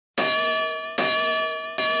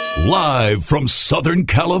Live from Southern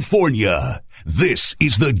California, this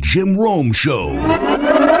is the Jim Rome Show.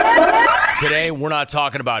 Today, we're not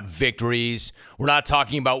talking about victories. We're not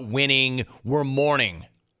talking about winning. We're mourning.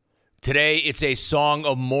 Today, it's a song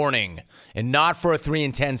of mourning, and not for a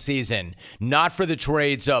 3-10 season, not for the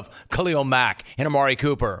trades of Khalil Mack and Amari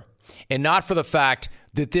Cooper, and not for the fact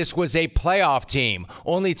that this was a playoff team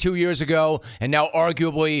only 2 years ago, and now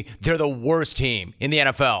arguably they're the worst team in the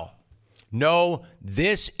NFL. No,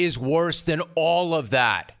 this is worse than all of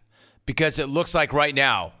that, because it looks like right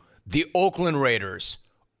now the Oakland Raiders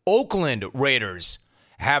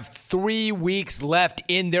have 3 weeks left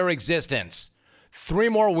in their existence. 3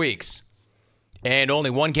 more weeks, and only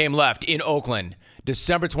 1 game left in Oakland,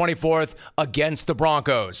 December 24th against the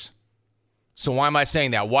Broncos. So why am I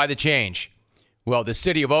saying that? Why the change? Well, the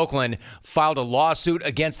city of Oakland filed a lawsuit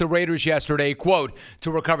against the Raiders yesterday, quote, to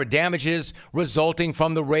recover damages resulting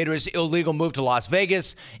from the Raiders' illegal move to Las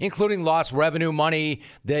Vegas, including lost revenue money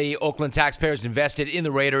the Oakland taxpayers invested in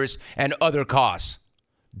the Raiders and other costs.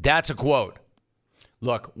 That's a quote.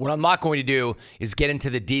 Look, what I'm not going to do is get into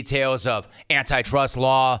the details of antitrust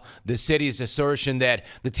law, the city's assertion that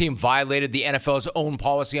the team violated the NFL's own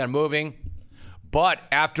policy on moving. But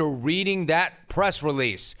after reading that press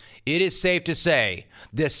release, it is safe to say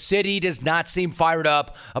the city does not seem fired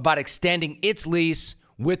up about extending its lease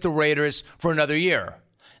with the Raiders for another year.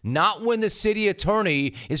 Not when the city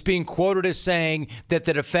attorney is being quoted as saying that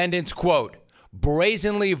the defendants, quote,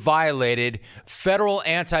 brazenly violated federal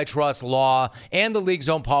antitrust law and the league's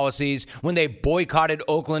own policies when they boycotted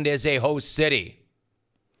Oakland as a host city.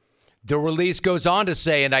 The release goes on to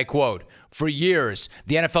say, and I quote, for years,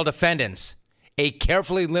 the NFL defendants, a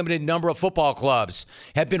carefully limited number of football clubs,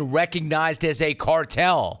 have been recognized as a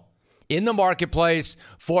cartel in the marketplace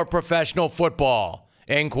for professional football,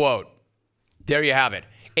 end quote. There you have it,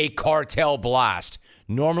 a cartel blast.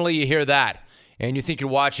 Normally you hear that, and you think you're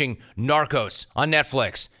watching Narcos on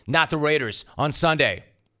Netflix, not the Raiders on Sunday.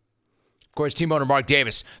 Of course, team owner Mark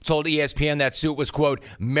Davis told ESPN that suit was, quote,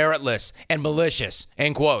 meritless and malicious,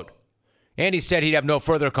 end quote. And he said he'd have no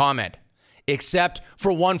further comment, except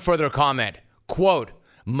for one further comment. Quote,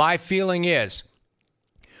 my feeling is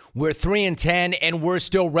we're 3-10 and we're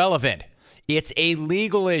still relevant. It's a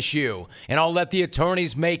legal issue, and I'll let the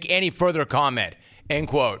attorneys make any further comment, end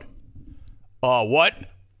quote. What?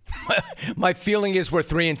 My feeling is we're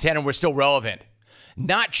 3-10 and we're still relevant.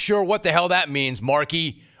 Not sure what the hell that means,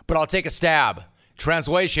 Marky, but I'll take a stab.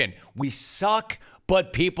 Translation, we suck,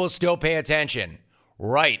 but people still pay attention.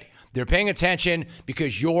 Right. They're paying attention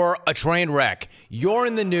because you're a train wreck. You're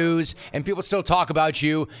in the news, and people still talk about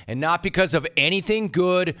you, and not because of anything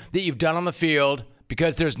good that you've done on the field,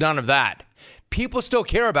 because there's none of that. People still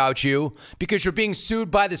care about you because you're being sued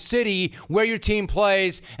by the city where your team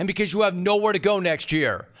plays and because you have nowhere to go next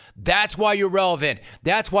year. That's why you're relevant.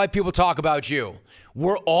 That's why people talk about you.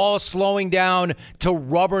 We're all slowing down to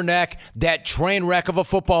rubberneck that train wreck of a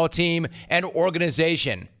football team and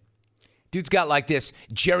organization. Dude's got like this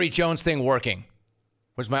Jerry Jones thing working.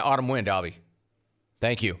 Where's my autumn wind, Albie?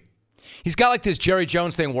 Thank you. He's got like this Jerry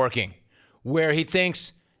Jones thing working where he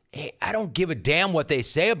thinks, hey, I don't give a damn what they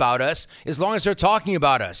say about us as long as they're talking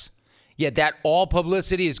about us. Yet that all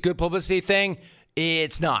publicity is good publicity thing,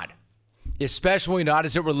 it's not. Especially not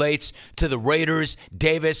as it relates to the Raiders,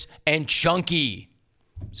 Davis, and Chunky.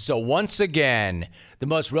 So once again, the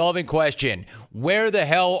most relevant question, where the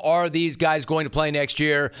hell are these guys going to play next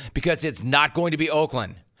year? Because it's not going to be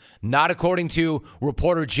Oakland. Not according to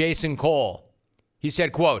reporter Jason Cole. He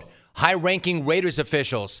said, quote, high-ranking Raiders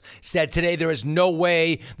officials said today there is no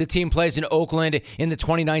way the team plays in Oakland in the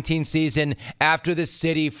 2019 season after the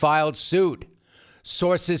city filed suit.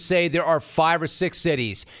 Sources say there are 5 or 6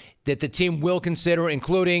 cities that the team will consider,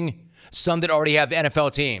 including some that already have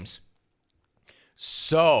NFL teams.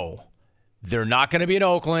 So, they're not going to be in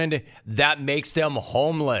Oakland. That makes them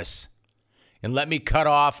homeless. And let me cut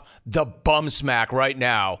off the bum smack right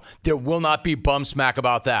now. There will not be bum smack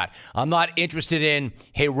about that. I'm not interested in,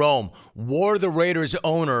 hey, Rome, war the Raiders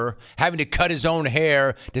owner having to cut his own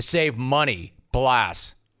hair to save money.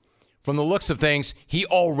 Blast. From the looks of things, he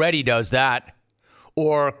already does that.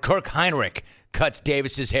 Or Kirk Heinrich cuts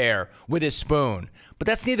Davis's hair with his spoon. But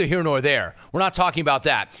that's neither here nor there. We're not talking about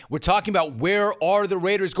that. We're talking about where are the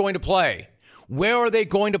Raiders going to play? Where are they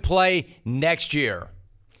going to play next year?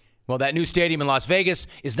 Well, that new stadium in Las Vegas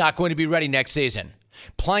is not going to be ready next season.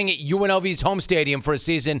 Playing at UNLV's home stadium for a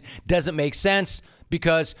season doesn't make sense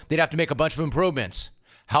because they'd have to make a bunch of improvements.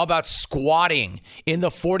 How about squatting in the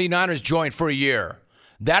 49ers joint for a year?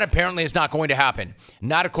 That apparently is not going to happen.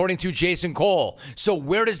 Not according to Jason Cole. So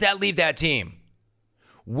where does that leave that team?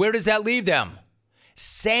 Where does that leave them?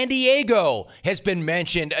 San Diego has been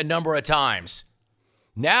mentioned a number of times.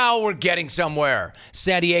 Now we're getting somewhere.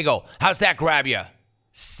 San Diego, how's that grab you?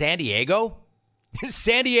 San Diego?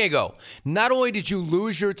 San Diego, not only did you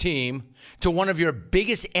lose your team to one of your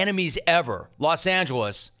biggest enemies ever, Los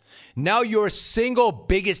Angeles, now your single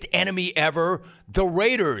biggest enemy ever, the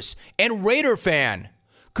Raiders, and Raider fan,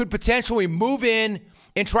 could potentially move in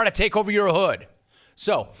and try to take over your hood.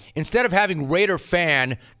 So instead of having Raider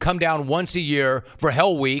fan come down once a year for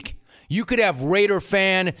Hell Week, you could have Raider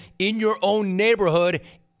fan in your own neighborhood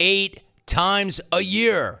 8 times a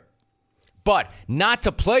year. But not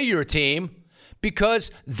to play your team, because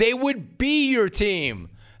they would be your team.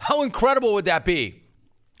 How incredible would that be?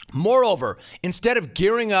 Moreover, instead of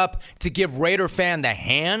gearing up to give Raider fan the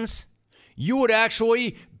hands, you would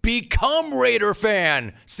actually become Raider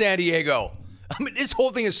fan, San Diego. I mean, this whole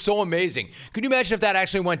thing is so amazing. Can you imagine if that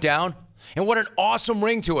actually went down? And what an awesome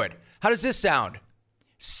ring to it. How does this sound?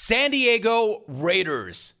 San Diego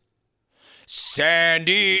Raiders. San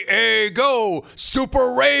Diego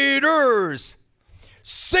Super Raiders.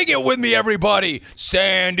 Sing it with me, everybody.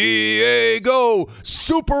 San Diego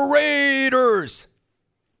Super Raiders.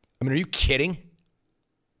 I mean, are you kidding?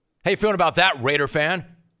 How you feeling about that, Raider fan?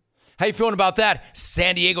 How you feeling about that,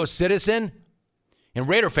 San Diego citizen? And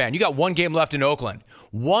Raider fan, you got 1 game left in Oakland.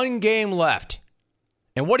 1 game left.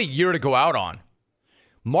 And what a year to go out on.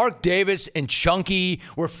 Mark Davis and Chunky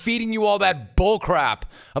were feeding you all that bull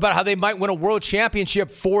crap about how they might win a world championship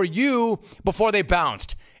for you before they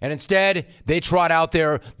bounced. And instead, they trot out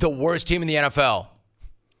there the worst team in the NFL.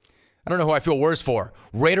 I don't know who I feel worse for,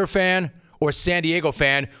 Raider fan or San Diego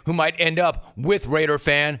fan, who might end up with Raider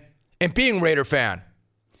fan and being Raider fan.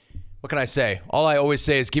 What can I say? All I always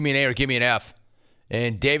say is give me an A or give me an F.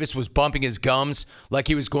 And Davis was bumping his gums like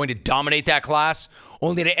he was going to dominate that class,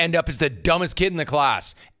 only to end up as the dumbest kid in the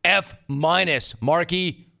class. F-,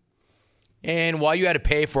 Marky. And while you had to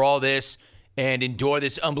pay for all this and endure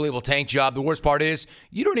this unbelievable tank job, the worst part is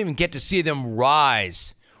you don't even get to see them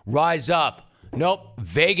rise up. Nope,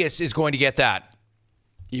 Vegas is going to get that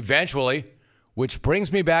eventually, which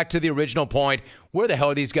brings me back to the original point. Where the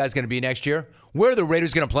hell are these guys going to be next year? Where are the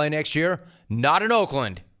Raiders going to play next year? Not in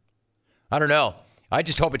Oakland. I don't know. I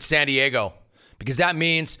just hope it's San Diego, because that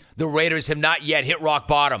means the Raiders have not yet hit rock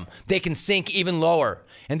bottom. They can sink even lower.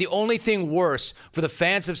 And the only thing worse for the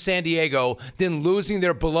fans of San Diego than losing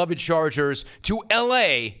their beloved Chargers to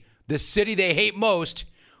LA, the city they hate most,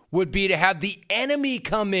 would be to have the enemy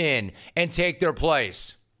come in and take their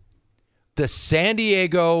place. The San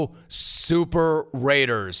Diego Super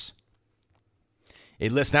Raiders. Hey,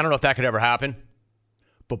 listen, I don't know if that could ever happen,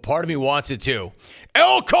 but part of me wants it to.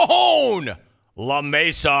 El Cajon! La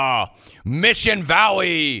Mesa, Mission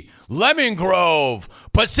Valley, Lemon Grove,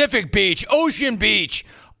 Pacific Beach, Ocean Beach.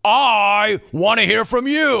 I want to hear from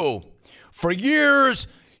you. For years,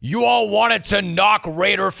 you all wanted to knock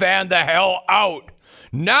Raider fan the hell out.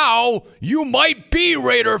 Now, you might be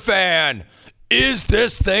Raider fan. Is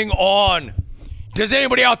this thing on? Does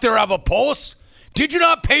anybody out there have a pulse? Did you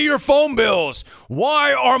not pay your phone bills?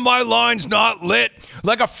 Why are my lines not lit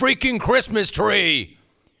like a freaking Christmas tree?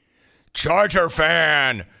 Charger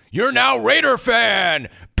fan, you're now Raider fan.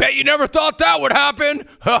 Bet you never thought that would happen.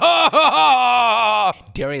 Ha ha ha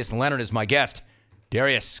ha. Darius Leonard is my guest.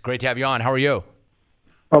 Darius, great to have you on. How are you?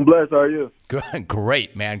 I'm blessed. How are you? Good,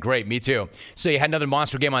 great, man, great. Me too. So you had another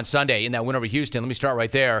monster game on Sunday in that win over Houston. Let me start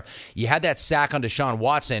right there. You had that sack on Deshaun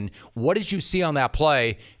Watson. What did you see on that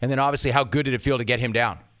play? And then obviously, how good did it feel to get him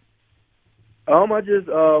down? I just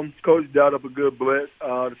coach dialed up a good blitz,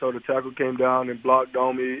 so the tackle came down and blocked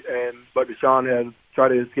on me, but Deshaun has tried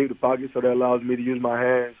to escape the pocket, so that allows me to use my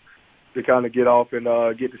hands to kind of get off and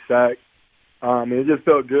get the sack. And it just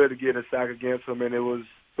felt good to get a sack against him, and it was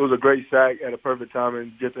a great sack at a perfect time,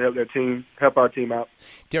 and just to help our team out.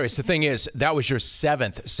 Darius, the thing is, that was your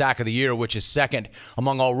 7th sack of the year, which is second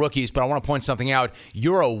among all rookies. But I want to point something out.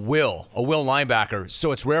 You're a will linebacker,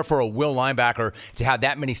 so it's rare for a will linebacker to have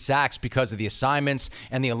that many sacks because of the assignments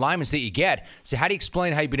and the alignments that you get. So how do you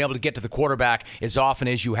explain how you've been able to get to the quarterback as often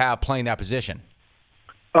as you have playing that position?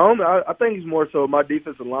 I think it's more so my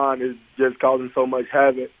defensive line is just causing so much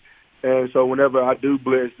havoc. And so whenever I do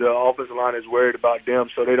blitz, the offensive line is worried about them,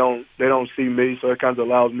 so they don't see me. So it kind of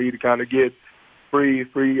allows me to kind of get free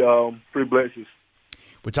blitzes.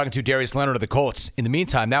 We're talking to Darius Leonard of the Colts. In the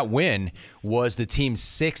meantime, that win was the team's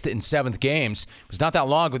 6th and 7th games. It was not that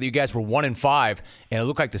long ago that you guys were 1-5, and it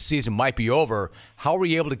looked like the season might be over. How were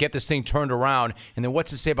you able to get this thing turned around? And then what's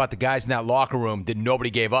to say about the guys in that locker room that nobody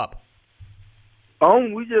gave up?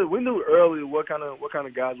 We knew early what kind of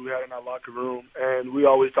guys we had in our locker room, and we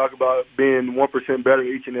always talk about being 1% better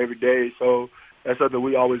each and every day. So That's something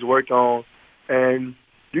we always work on. And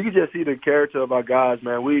you can just see the character of our guys,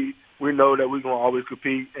 man. We know that we're going to always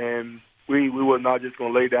compete, and we were not just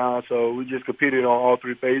going to lay down. So we just competed on all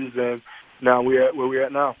three phases, and now we're at where we're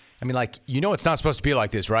at now. I mean, it's not supposed to be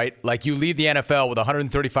like this, right? Like, you lead the NFL with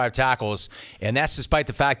 135 tackles, and that's despite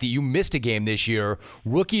the fact that you missed a game this year.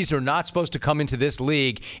 Rookies are not supposed to come into this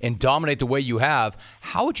league and dominate the way you have.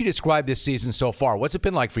 How would you describe this season so far? What's it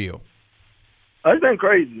been like for you? It's been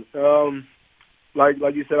crazy. Like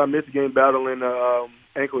you said, I missed a game battling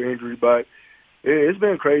ankle injury, but it's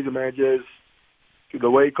been crazy, man. Just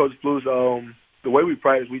the way Coach Flus, the way we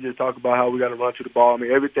practice, we just talk about how we got to run to the ball. I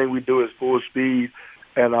mean, everything we do is full speed.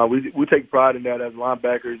 And we take pride in that as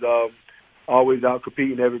linebackers, always out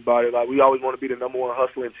competing everybody. Like, we always want to be the number one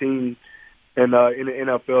hustling team in the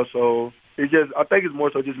NFL. So I think it's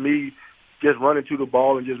more so just me just running to the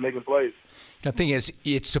ball and just making plays. The thing is,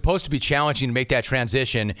 it's supposed to be challenging to make that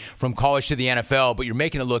transition from college to the NFL, but you're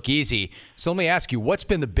making it look easy. So let me ask you, what's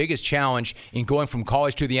been the biggest challenge in going from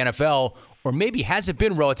college to the NFL, or maybe has it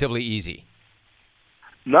been relatively easy?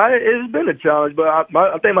 No, it's been a challenge, but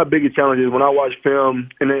I think my biggest challenge is when I watch film.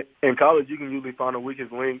 In college, you can usually find a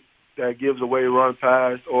weakest link that gives away run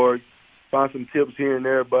pass or find some tips here and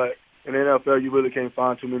there, but in the NFL, you really can't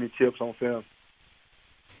find too many tips on film.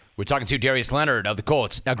 We're talking to Darius Leonard of the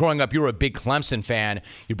Colts. Now, growing up, you were a big Clemson fan.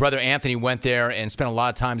 Your brother Anthony went there and spent a lot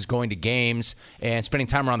of times going to games and spending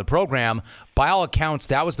time around the program. By all accounts,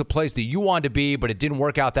 that was the place that you wanted to be, but it didn't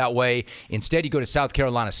work out that way. Instead, you go to South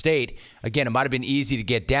Carolina State. Again, it might have been easy to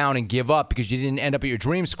get down and give up because you didn't end up at your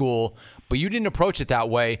dream school, but you didn't approach it that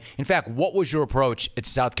way. In fact, what was your approach at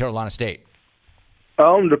South Carolina State?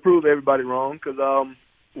 To prove everybody wrong, because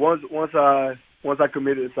once I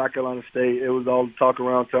committed to South Carolina State, it was all talk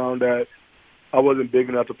around town that I wasn't big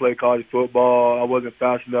enough to play college football. I wasn't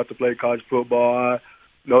fast enough to play college football. I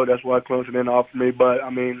know that's why Clemson didn't offer me. But, I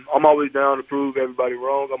mean, I'm always down to prove everybody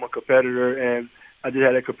wrong. I'm a competitor, and I just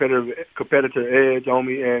had a competitor edge on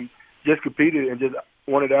me and just competed and just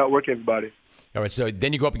wanted to outwork everybody. All right, so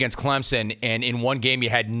then you go up against Clemson, and in one game you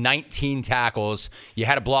had 19 tackles, you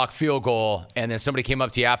had a blocked field goal, and then somebody came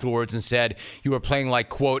up to you afterwards and said you were playing like,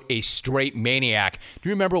 quote, a straight maniac. Do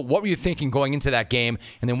you remember, what were you thinking going into that game,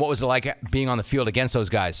 and then what was it like being on the field against those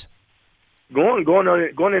guys? Going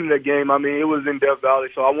into that game, I mean, it was in Death Valley,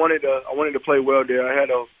 so I wanted to play well there. I had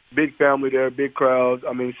a big family there, big crowds.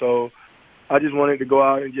 I mean, so I just wanted to go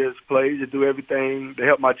out and just play, just do everything to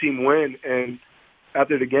help my team win. And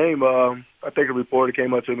after the game, I think a reporter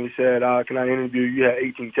came up to me and said, "Can I interview you? You had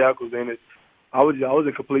 18 tackles in it." I was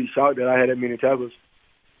in complete shock that I had that many tackles.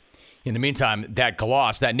 In the meantime, that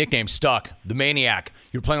gloss, that nickname stuck. The Maniac.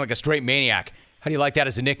 You're playing like a straight maniac. How do you like that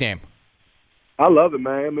as a nickname? I love it,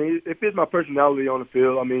 man. I mean, it fits my personality on the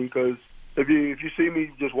field. I mean, because if you see me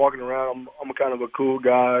just walking around, I'm a kind of a cool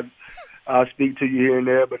guy. I speak to you here and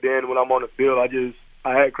there, but then when I'm on the field,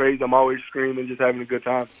 I act crazy. I'm always screaming, just having a good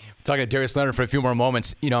time. We're talking to Darius Leonard for a few more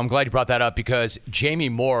moments. I'm glad you brought that up because Jamie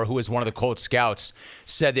Moore, who is one of the Colts scouts,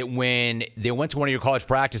 said that when they went to one of your college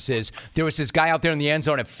practices, there was this guy out there in the end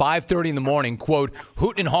zone at 5:30 in the morning, quote,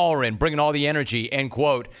 hooting and hollering, bringing all the energy, end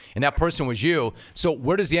quote, and that person was you. So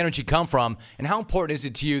where does the energy come from, and how important is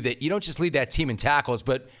it to you that you don't just lead that team in tackles,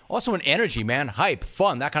 but also in energy, man, hype,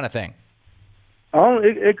 fun, that kind of thing?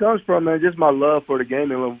 It comes from, man, just my love for the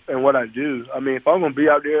game and what I do. I mean, if I'm gonna be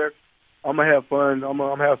out there, I'm gonna have fun. I'm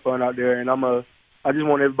gonna have fun out there, and I just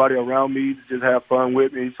want everybody around me to just have fun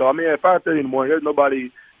with me. So I mean, at 5:30 in the morning, there's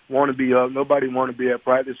nobody want to be up, nobody want to be at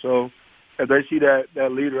practice. So if they see that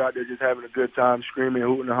leader out there just having a good time, screaming,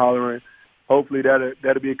 hooting, and hollering, hopefully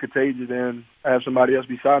that'll be contagious, and have somebody else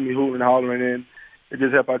beside me hooting and hollering, and it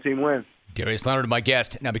just help our team win. Darius Leonard, my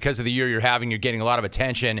guest. Now, because of the year you're having, you're getting a lot of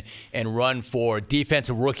attention and run for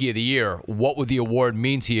Defensive Rookie of the Year. What would the award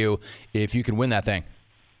mean to you if you can win that thing?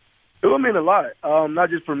 It would mean a lot,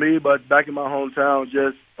 not just for me, but back in my hometown,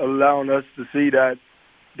 just allowing us to see that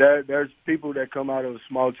there's people that come out of a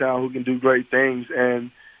small town who can do great things.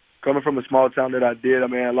 And coming from a small town that I did, I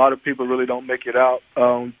mean, a lot of people really don't make it out.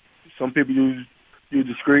 Some people use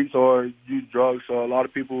the streets or use drugs, so a lot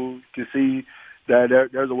of people can see that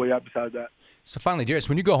there's a way out besides that. So finally, Darius,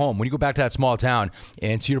 when you go home, when you go back to that small town,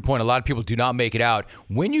 and to your point, a lot of people do not make it out.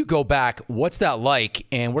 When you go back, what's that like,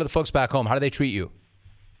 and what are the folks back home? How do they treat you?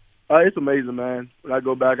 It's amazing, man. When I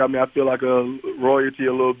go back, I mean, I feel like a royalty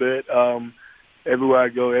a little bit. Everywhere I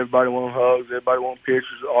go, everybody wants hugs, everybody wants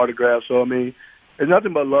pictures, autographs. So, I mean, it's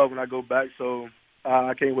nothing but love when I go back. So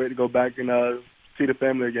I can't wait to go back and see the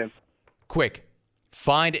family again. Quick.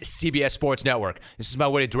 Find CBS Sports Network. This is my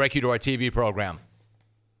way to direct you to our TV program.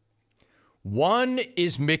 One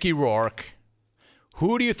is Mickey Rourke.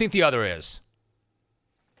 Who do you think the other is?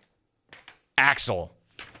 Axel.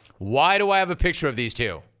 Why do I have a picture of these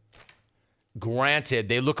two? Granted,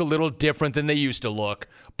 they look a little different than they used to look,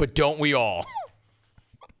 but don't we all?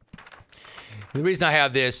 The reason I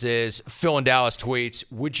have this is Phil in Dallas tweets,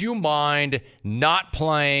 would you mind not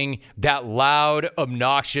playing that loud,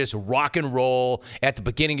 obnoxious rock and roll at the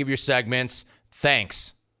beginning of your segments?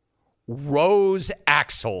 Thanks. Rose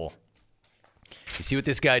Axel. You see what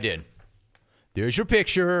this guy did? There's your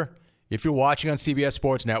picture if you're watching on CBS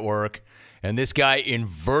Sports Network, and this guy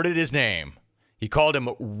inverted his name. He called him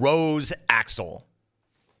Rose Axel.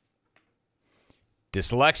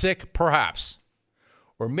 Dyslexic? Perhaps.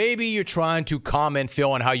 Or maybe you're trying to comment,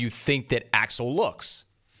 Phil, on how you think that Axel looks.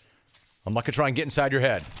 I'm not going to try and get inside your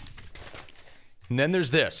head. And then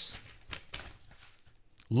there's this.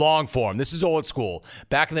 Long form. This is old school.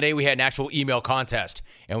 Back in the day, we had an actual email contest,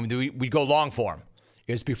 and we'd go long form.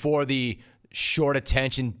 It was before the short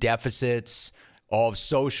attention deficits of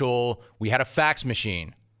social. We had a fax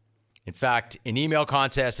machine. In fact, an email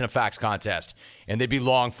contest and a fax contest. And they'd be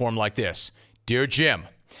long form like this. Dear Jim,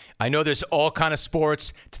 I know there's all kind of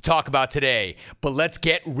sports to talk about today, but let's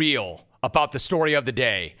get real about the story of the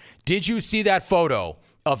day. Did you see that photo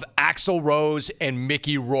of Axl Rose and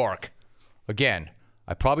Mickey Rourke? Again,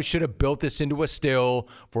 I probably should have built this into a still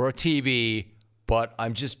for a TV, but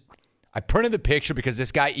I printed the picture because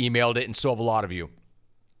this guy emailed it, and so have a lot of you.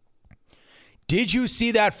 Did you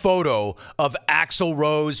see that photo of Axl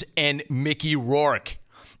Rose and Mickey Rourke?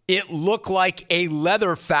 It looked like a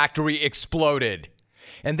leather factory exploded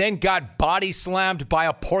and then got body slammed by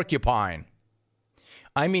a porcupine.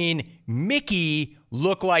 I mean, Mickey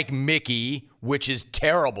looked like Mickey, which is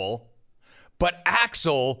terrible, but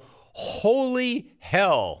Axl, holy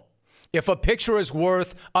hell. If a picture is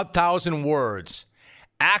worth 1,000 words,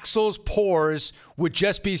 Axl's pores would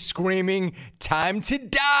just be screaming, time to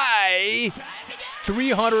die,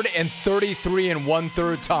 333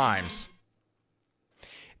 1/3 times.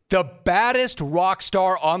 The baddest rock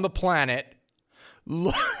star on the planet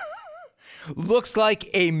looks like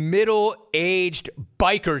a middle-aged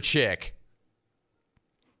biker chick.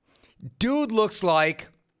 Dude looks like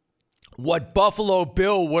what Buffalo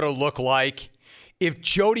Bill would have looked like if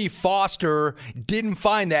Jodie Foster didn't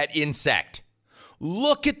find that insect.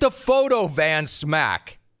 Look at the photo, Van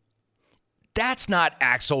Smack. That's not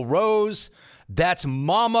Axl Rose. That's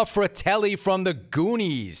Mama Fratelli from the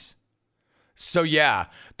Goonies. So yeah,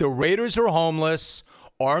 the Raiders are homeless,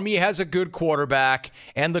 Army has a good quarterback,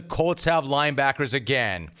 and the Colts have linebackers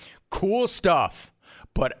again. Cool stuff.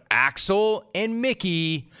 But Axl and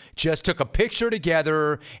Mickey just took a picture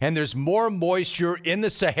together, and there's more moisture in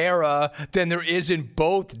the Sahara than there is in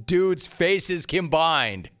both dudes' faces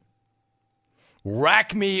combined.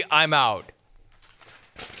 Rack me, I'm out.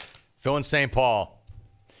 Phil in St. Paul.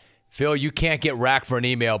 Phil, you can't get racked for an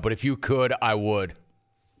email, but if you could, I would.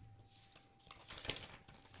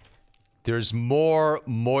 There's more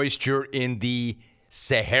moisture in the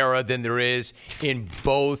Sahara than there is in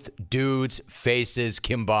both dudes' faces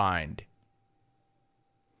combined.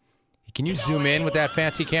 Can you zoom in with that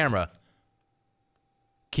fancy camera?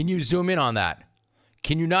 Can you zoom in on that?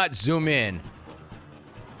 Can you not zoom in?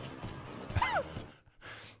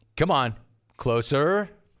 Come on. Closer.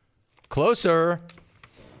 Closer.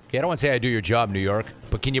 Yeah, I don't want to say I do your job, New York,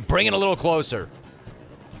 but can you bring it a little closer?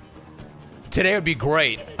 Today would be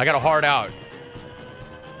great. I got a hard out.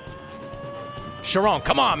 Sharon,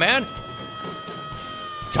 come on, man.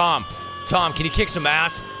 Tom, can you kick some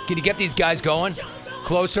ass? Can you get these guys going?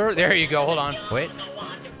 Closer. There you go. Hold on. Wait.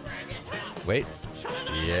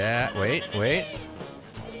 Yeah, wait.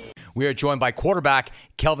 We are joined by quarterback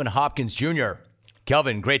Kelvin Hopkins Jr.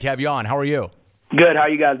 Kelvin, great to have you on. How are you? Good. How are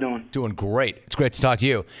you guys doing? Doing great. It's great to talk to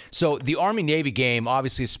you. So the Army-Navy game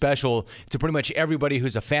obviously is special to pretty much everybody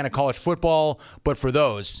who's a fan of college football, but for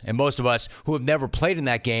those, and most of us, who have never played in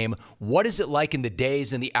that game, what is it like in the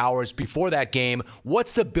days and the hours before that game?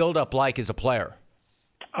 What's the build-up like as a player?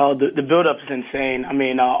 Oh, the build-up is insane. I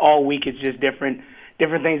mean, all week it's just different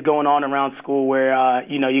things going on around school where,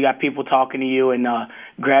 you got people talking to you and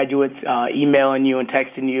graduates emailing you and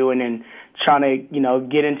texting you and then trying to,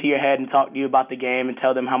 get into your head and talk to you about the game and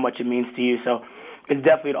tell them how much it means to you. So it's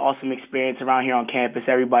definitely an awesome experience around here on campus.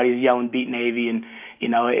 Everybody's yelling Beat Navy, and,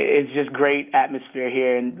 it's just great atmosphere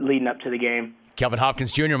here and leading up to the game. Kelvin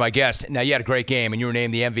Hopkins Jr., my guest. Now, you had a great game, and you were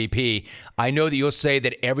named the MVP. I know that you'll say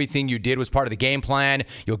that everything you did was part of the game plan.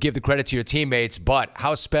 You'll give the credit to your teammates, but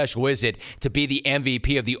how special is it to be the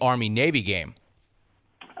MVP of the Army-Navy game?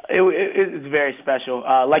 It's very special.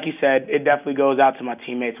 Like you said, it definitely goes out to my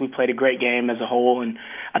teammates. We played a great game as a whole, and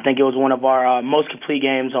I think it was one of our most complete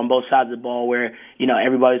games on both sides of the ball where,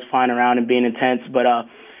 everybody's flying around and being intense. But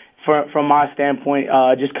from my standpoint,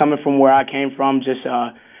 just coming from where I came from, just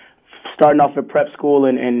starting off at prep school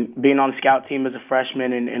and being on the scout team as a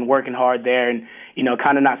freshman and working hard there and,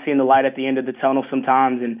 kind of not seeing the light at the end of the tunnel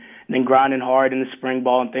sometimes and then grinding hard in the spring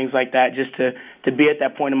ball and things like that, just to be at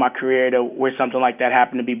that point in my career to where something like that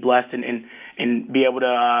happened, to be blessed and be able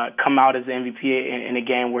to come out as the MVP in a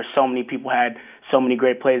game where so many people had so many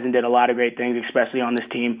great plays and did a lot of great things, especially on this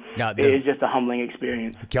team. Now, it's just a humbling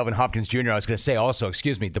experience. Kelvin Hopkins Jr., I was going to say also,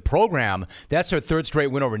 the program, that's their third straight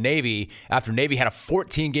win over Navy after Navy had a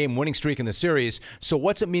 14-game winning streak in the series. So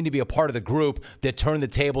what's it mean to be a part of the group that turned the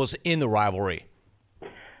tables in the rivalry?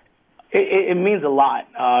 It means a lot.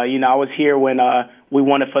 I was here when we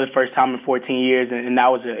won it for the first time in 14 years, and that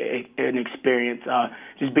was an experience.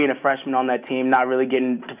 Just being a freshman on that team, not really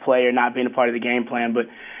getting to play or not being a part of the game plan, but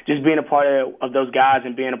just being a part of those guys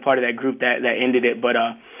and being a part of that group that ended it. But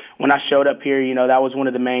when I showed up here, that was one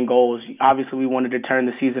of the main goals. Obviously, we wanted to turn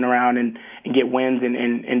the season around and get wins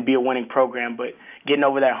and be a winning program, but getting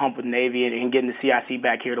over that hump with Navy and getting the CIC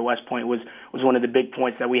back here to West Point was one of the big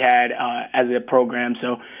points that we had as a program.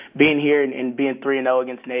 So being here and being 3-0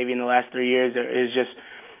 against Navy in the last 3 years is just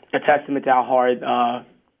a testament to how hard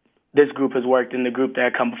this group has worked and the group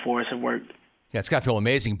that come before us have worked. Yeah, it's got to feel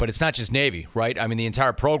amazing, but it's not just Navy, right? I mean, the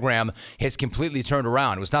entire program has completely turned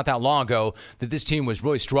around. It was not that long ago that this team was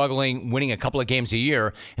really struggling, winning a couple of games a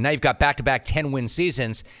year, and now you've got back-to-back 10-win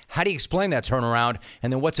seasons. How do you explain that turnaround,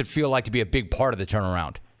 and then what's it feel like to be a big part of the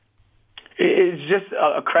turnaround? It's just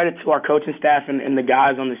a credit to our coaching staff and the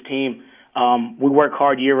guys on this team. We work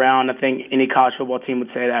hard year-round. I think any college football team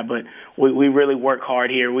would say that, but we really work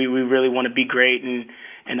hard here. We really want to be great, and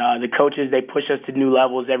the coaches, they push us to new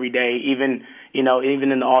levels every day. Even in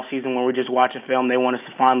the off season when we're just watching film, they want us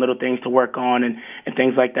to find little things to work on and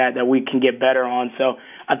things like that we can get better on. So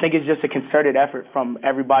I think it's just a concerted effort from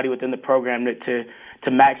everybody within the program to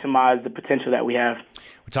maximize the potential that we have.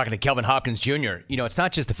 We're talking to Kelvin Hopkins Jr. It's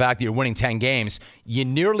not just the fact that you're winning 10 games. You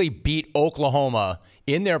nearly beat Oklahoma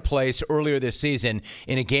in their place earlier this season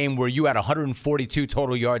in a game where you had 142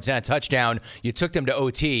 total yards and a touchdown. You took them to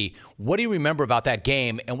OT. What do you remember about that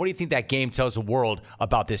game, and what do you think that game tells the world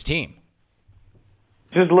about this team?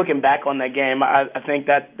 Just looking back on that game, I think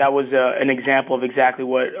that was an example of exactly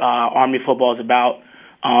what Army football is about.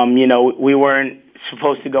 We weren't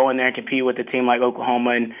supposed to go in there and compete with a team like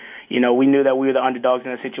Oklahoma, and we knew that we were the underdogs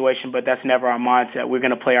in that situation, but that's never our mindset. We're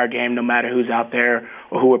going to play our game no matter who's out there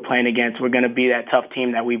or who we're playing against. We're going to be that tough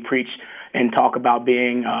team that we preach and talk about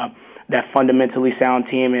being that fundamentally sound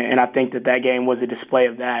team, and I think that game was a display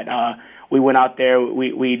of that. We went out there,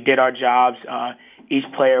 we did our jobs. Each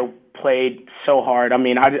player played so hard. I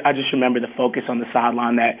mean, I just remember the focus on the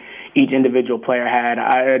sideline that each individual player had.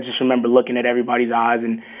 I just remember looking at everybody's eyes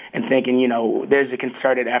and thinking, there's a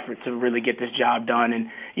concerted effort to really get this job done. And,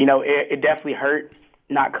 it definitely hurt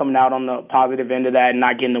not coming out on the positive end of that and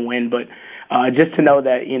not getting the win. But just to know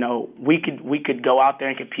that, we could go out there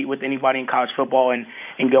and compete with anybody in college football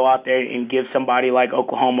and go out there and give somebody like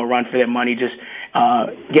Oklahoma a run for their money just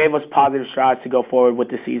gave us positive strides to go forward with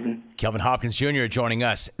the season. Kelvin Hopkins Jr. joining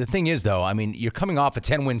us. The thing is, though, I mean, you're coming off a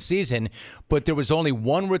 10-win season, but there was only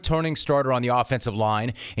one returning starter on the offensive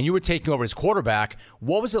line, and you were taking over as quarterback.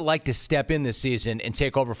 What was it like to step in this season and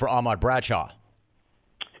take over for Ahmad Bradshaw?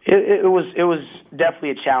 It was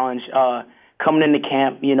definitely a challenge. Coming into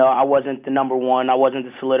camp, I wasn't the number one. I wasn't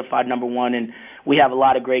the solidified number one, and we have a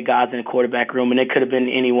lot of great guys in the quarterback room, and it could have been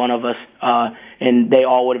any one of us, and they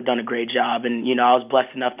all would have done a great job. And, I was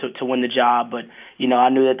blessed enough to win the job, but, I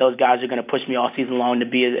knew that those guys are going to push me all season long to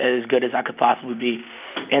be as good as I could possibly be.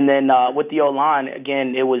 And then with the O-line,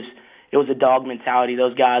 again, it was a dog mentality.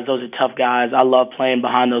 Those guys, those are tough guys. I love playing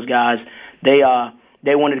behind those guys.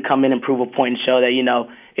 They wanted to come in and prove a point and show that,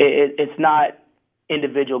 it's not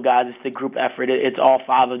individual guys, it's the group effort. It's all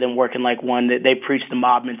five of them working like one. They preach the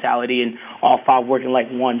mob mentality and all five working like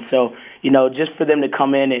one. So, just for them to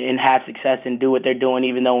come in and have success and do what they're doing,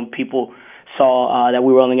 even though when people saw that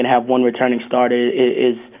we were only going to have one returning starter,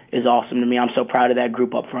 is awesome to me. I'm so proud of that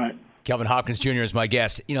group up front. Kelvin Hopkins Jr. is my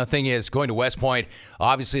guest. The thing is, going to West Point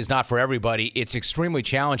obviously is not for everybody. It's extremely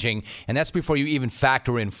challenging, and that's before you even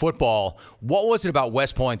factor in football. What was it about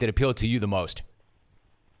West Point that appealed to you the most?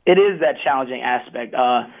 It is that challenging aspect.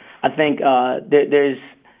 I think there's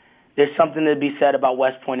something to be said about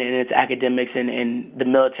West Point and its academics and the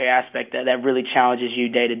military aspect that really challenges you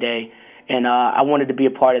day to day. And I wanted to be a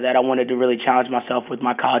part of that. I wanted to really challenge myself with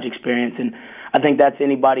my college experience. And I think that's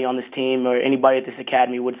anybody on this team or anybody at this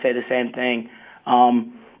academy would say the same thing.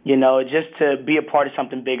 just to be a part of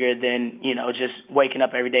something bigger than, just waking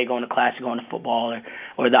up every day, going to class, going to football,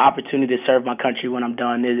 or the opportunity to serve my country when I'm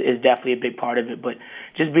done is definitely a big part of it. But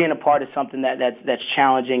just being a part of something that's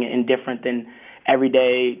challenging and different than every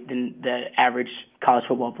day than the average college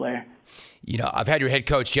football player. I've had your head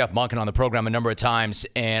coach, Jeff Monken, on the program a number of times,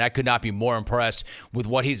 and I could not be more impressed with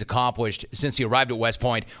what he's accomplished since he arrived at West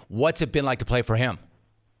Point. What's it been like to play for him?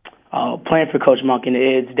 Playing for Coach Monken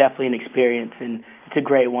is definitely an experience, and it's a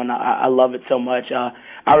great one. I love it so much.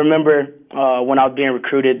 I remember when I was being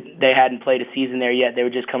recruited, they hadn't played a season there yet. They were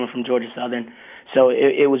just coming from Georgia Southern. So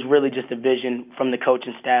it was really just a vision from the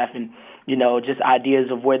coaching staff and, just ideas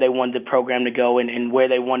of where they wanted the program to go and where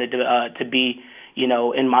they wanted to be,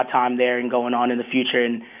 in my time there and going on in the future.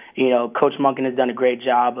 And, Coach Monken has done a great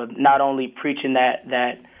job of not only preaching that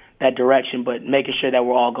direction, but making sure that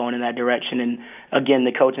we're all going in that direction. And again,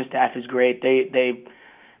 the coaching staff is great.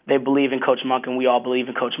 They believe in Coach Monken. We all believe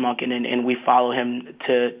in Coach Monken, and we follow him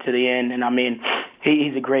to the end. And I mean,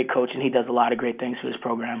 he's a great coach, and he does a lot of great things for this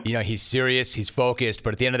program. He's serious, he's focused,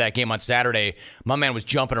 but at the end of that game on Saturday, my man was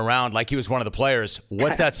jumping around like he was one of the players.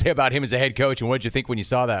 What's that say about him as a head coach, and what did you think when you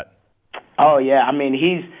saw that? Oh yeah, I mean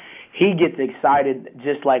he gets excited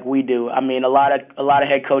just like we do. I mean, a lot of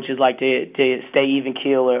head coaches like to stay even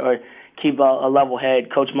keel or keep a level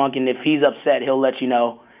head. Coach Monken, if he's upset, he'll let you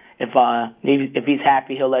know. If he's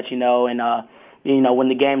happy, he'll let you know. And when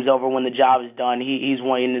the game's over, when the job is done, he's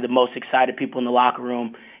one of the most excited people in the locker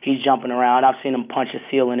room. He's jumping around. I've seen him punch a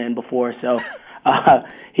ceiling in before, so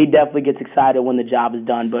he definitely gets excited when the job is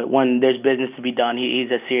done. But when there's business to be done, he's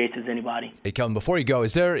as serious as anybody. Hey, Kelvin, before you go,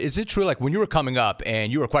 is it true, like when you were coming up,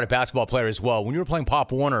 and you were quite a basketball player as well, when you were playing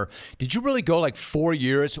Pop Warner, did you really go like 4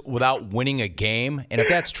 years without winning a game? And if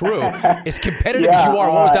that's true, as competitive as you are,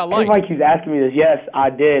 what was that like? Everybody keeps asking me this. Yes, I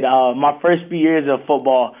did. My first few years of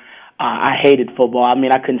football, I hated football. I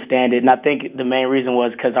mean, I couldn't stand it. And I think the main reason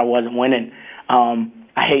was because I wasn't winning.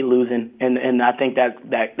 I hate losing, and I think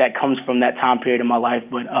that comes from that time period in my life.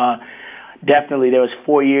 But definitely there was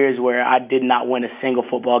 4 years where I did not win a single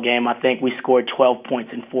football game. I think we scored 12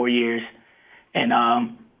 points in 4 years. And,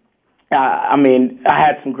 I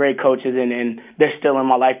had some great coaches, and they're still in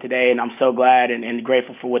my life today, and I'm so glad and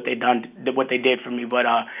grateful for what they did for me. But,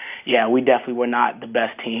 yeah, we definitely were not the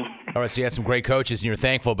best team. All right, so you had some great coaches, and you're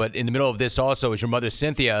thankful. But in the middle of this also is your mother,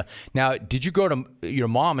 Cynthia. Now, did you go to your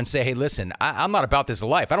mom and say, hey, listen, I'm not about this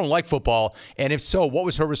life. I don't like football. And if so, what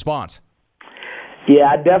was her response? Yeah,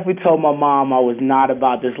 I definitely told my mom I was not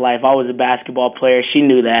about this life. I was a basketball player. She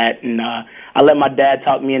knew that. And I let my dad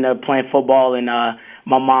talk me into playing football, and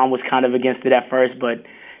my mom was kind of against it at first, but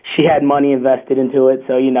she had money invested into it.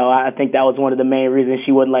 So, I think that was one of the main reasons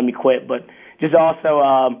she wouldn't let me quit. But just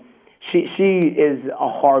also, she is a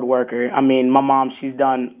hard worker. I mean, my mom, she's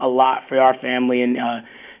done a lot for our family, and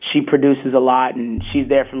she produces a lot, and she's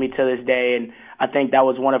there for me to this day. And I think that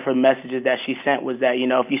was one of her messages that she sent was that,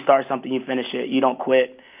 if you start something, you finish it. You don't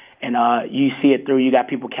quit. And you see it through. You got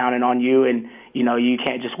people counting on you, and, you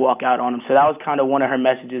can't just walk out on them. So that was kind of one of her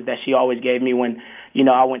messages that she always gave me when,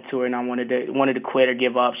 I went to her and I wanted to quit or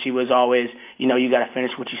give up. She was always, you got to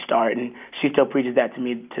finish what you start. And she still preaches that to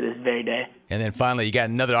me to this very day. And then finally, you got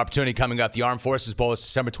another opportunity coming up. The Armed Forces Bowl is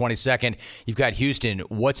December 22nd. You've got Houston.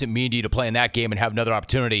 What's it mean to you to play in that game and have another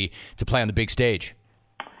opportunity to play on the big stage?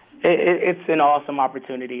 It's an awesome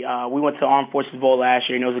opportunity. We went to Armed Forces Bowl last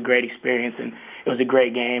year, and it was a great experience, and it was a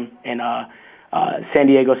great game. And San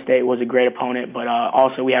Diego State was a great opponent, but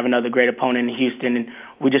also we have another great opponent in Houston, and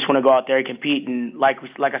we just want to go out there and compete. And like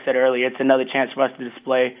I said earlier, it's another chance for us to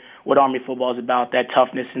display what Army football is about, that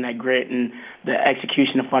toughness and that grit and the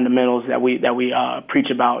execution of fundamentals that we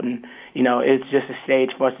preach about. And, it's just a stage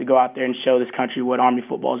for us to go out there and show this country what Army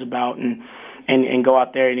football is about and go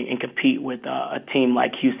out there and compete with a team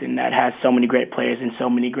like Houston that has so many great players and so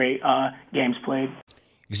many great games played.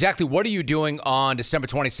 Exactly. What are you doing on December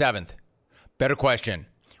 27th? Better question.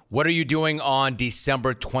 What are you doing on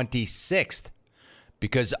December 26th?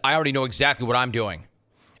 Because I already know exactly what I'm doing.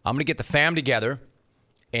 I'm going to get the fam together,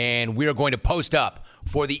 and we are going to post up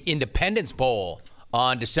for the Independence Bowl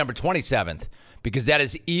on December 27th, because that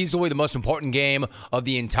is easily the most important game of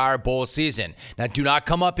the entire bowl season. Now, do not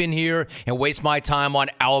come up in here and waste my time on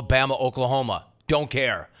Alabama, Oklahoma. Don't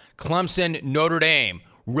care. Clemson, Notre Dame.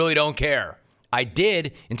 Really don't care. I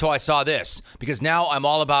did until I saw this, because now I'm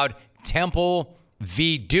all about Temple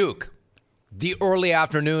v. Duke, the early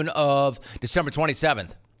afternoon of December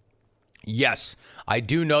 27th. Yes, I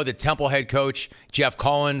do know that Temple head coach Jeff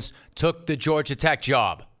Collins took the Georgia Tech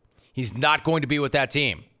job. He's not going to be with that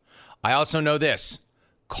team. I also know this.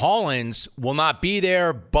 Collins will not be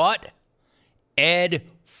there, but Ed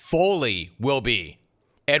Foley will be.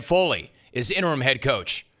 Ed Foley is interim head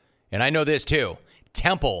coach. And I know this too.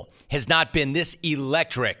 Temple has not been this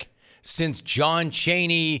electric since John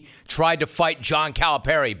Chaney tried to fight John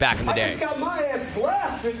Calipari back in the day. I just got my ass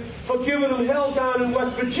blasted for giving them hell down in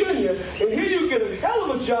West Virginia. And here you get a hell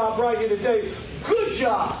of a job right here today. Good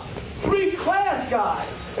job. 3 class guys.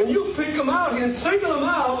 And you pick them out here and single them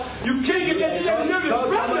out. You can't get that nervous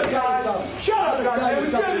threatening guy. Shut up,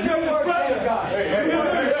 guys. You're nervous threatening guy.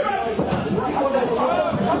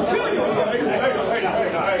 I'll kill you.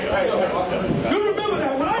 You remember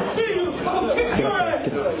that. When I see you, I'm going to kick your ass.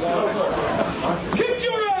 Kick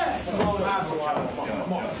your ass.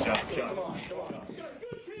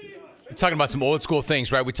 We're talking about some old school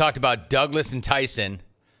things, right? We talked about Douglas and Tyson.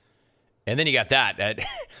 And then you got that.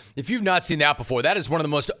 If you've not seen that before, that is one of the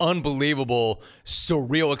most unbelievable,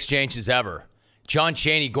 surreal exchanges ever. John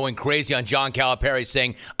Chaney going crazy on John Calipari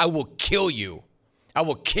saying, I will kill you. I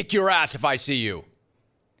will kick your ass if I see you.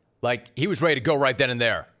 Like, he was ready to go right then and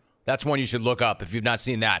there. That's one you should look up if you've not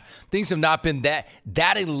seen that. Things have not been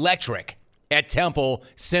that electric at Temple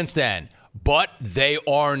since then. But they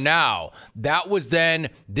are now. That was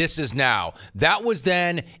then, this is now. That was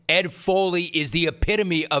then, Ed Foley is the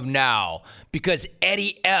epitome of now. Because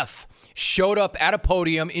Eddie F. showed up at a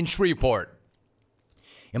podium in Shreveport.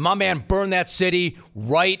 And my man burned that city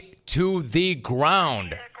right to the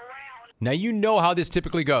ground. Now, you know how this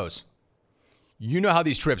typically goes. You know how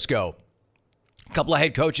these trips go. A couple of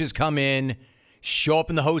head coaches come in, show up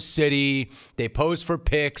in the host city, they pose for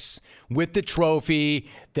pics with the trophy,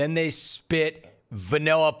 then they spit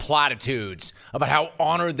vanilla platitudes about how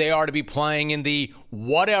honored they are to be playing in the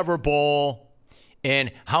whatever bowl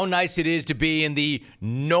and how nice it is to be in the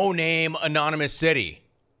no-name anonymous city.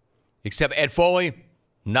 Except Ed Foley,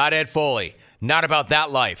 not Ed Foley, not about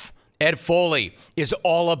that life. Ed Foley is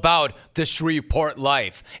all about the Shreveport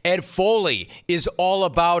life. Ed Foley is all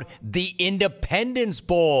about the Independence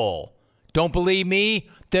Bowl. Don't believe me?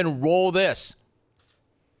 Then roll this.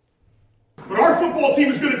 But our football team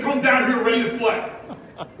is going to come down here ready to play.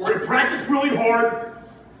 We're going to practice really hard.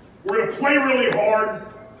 We're going to play really hard.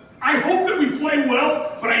 I hope that we play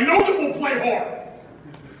well, but I know that we'll play hard.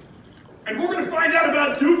 And we're going to find out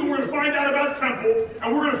about Duke, and we're going to find out about Temple,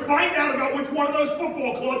 and we're going to find out about which one of those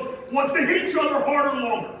football clubs wants to hit each other harder or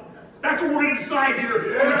longer. That's what we're going to decide here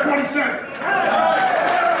on the 27th.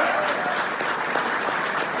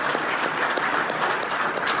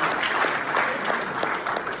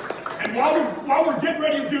 And while we're getting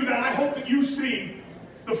ready to do that, I hope that you see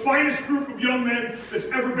the finest group of young men that's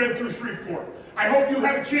ever been through Shreveport. I hope you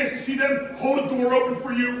have a chance to see them hold a door open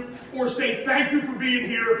for you or say thank you for being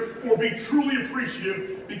here or be truly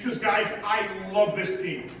appreciative because, guys, I love this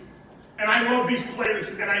team. And I love these players,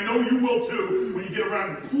 and I know you will too when you get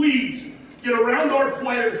around them. Please get around our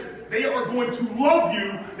players. They are going to love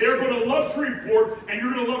you. They are going to love Shreveport, and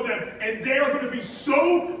you're going to love them. And they are going to be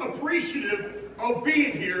so appreciative of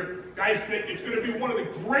being here, guys, that it's going to be one of the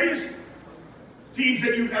greatest teams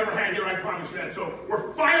that you've ever had here, I promise you that. So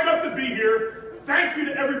we're fired up to be here. Thank you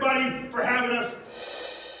to everybody for having us.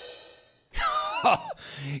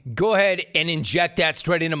 Go ahead and inject that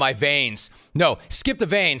straight into my veins. No, skip the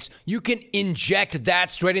veins. You can inject that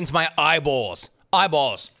straight into my eyeballs.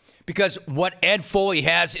 Because what Ed Foley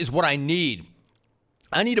has is what I need.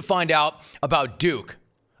 I need to find out about Duke.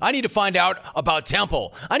 I need to find out about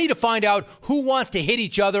Temple. I need to find out who wants to hit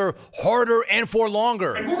each other harder and for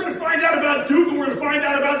longer. And we're going to find out about Duke, and we're going to find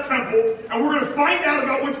out about Temple, and we're going to find out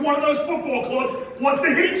about which one of those football clubs wants to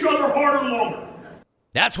hit each other harder and longer.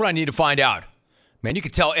 That's what I need to find out. Man, you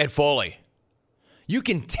can tell Ed Foley. You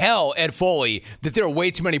can tell Ed Foley that there are way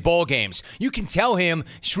too many bowl games. You can tell him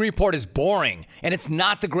Shreveport is boring, and it's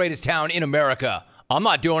not the greatest town in America. I'm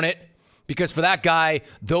not doing it. Because for that guy,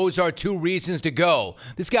 those are 2 reasons to go.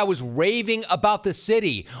 This guy was raving about the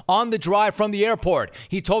city on the drive from the airport.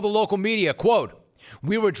 He told the local media, quote,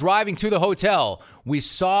 "We were driving to the hotel. We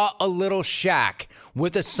saw a little shack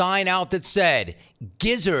with a sign out that said,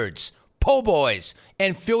 Gizzards, po' boys,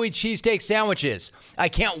 and Philly cheesesteak sandwiches. I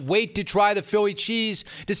can't wait to try the Philly cheese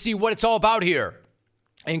to see what it's all about here."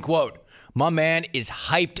 End quote. My man is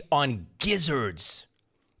hyped on Gizzards.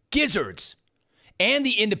 Gizzards. And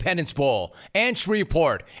the Independence Bowl, and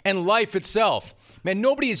Shreveport, and life itself. Man,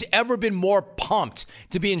 nobody has ever been more pumped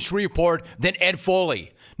to be in Shreveport than Ed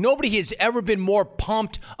Foley. Nobody has ever been more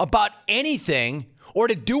pumped about anything or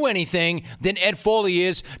to do anything than Ed Foley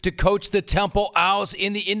is to coach the Temple Owls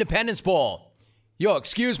in the Independence Bowl. Yo,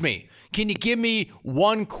 excuse me, can you give me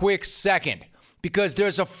 1 quick second? Because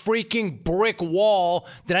there's a freaking brick wall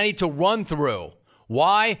that I need to run through.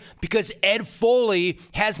 Why? Because Ed Foley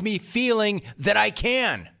has me feeling that I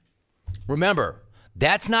can. Remember,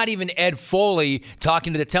 That's not even Ed Foley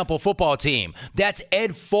talking to the Temple football team. That's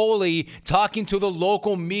Ed Foley talking to the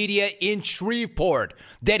local media in Shreveport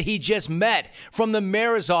that he just met from the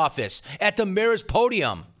mayor's office at the mayor's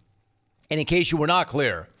podium. And in case you were not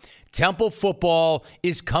clear, Temple football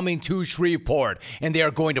is coming to Shreveport, and they are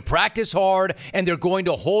going to practice hard, and they're going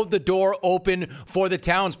to hold the door open for the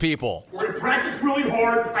townspeople. We're going to practice really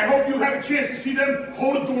hard. I hope you have a chance to see them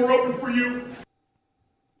hold the door open for you.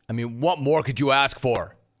 I mean, what more could you ask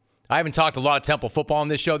for? I haven't talked a lot of Temple football on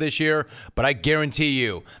this show this year, but I guarantee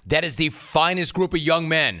you that is the finest group of young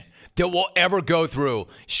men that will ever go through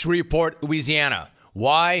Shreveport, Louisiana.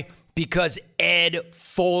 Why? Because Ed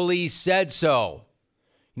Foley said so.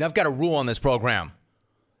 Now, I've got a rule on this program,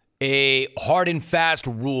 a hard and fast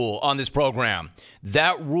rule on this program.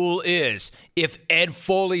 That rule is if Ed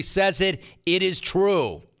Foley says it, it is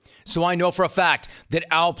true. So I know for a fact that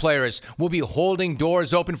Owl players will be holding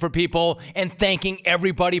doors open for people and thanking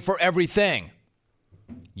everybody for everything.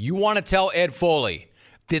 You want to tell Ed Foley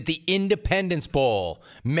that the Independence Bowl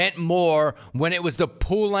meant more when it was the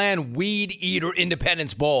Poulan Weed Eater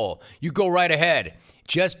Independence Bowl. You go right ahead.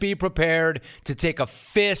 Just be prepared to take a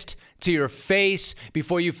fist to your face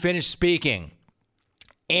before you finish speaking.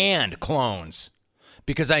 And clones,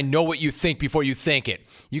 because I know what you think before you think it.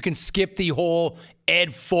 You can skip the whole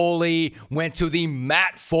Ed Foley went to the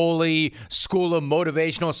Matt Foley School of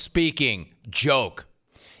Motivational Speaking joke.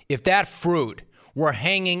 If that fruit were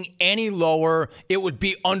hanging any lower, it would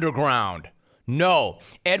be underground. No,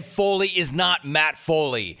 Ed Foley is not Matt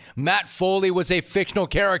Foley. Matt Foley was a fictional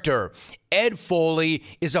character. Ed Foley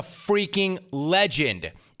is a freaking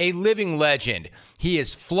legend, a living legend. He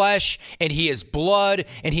is flesh and he is blood,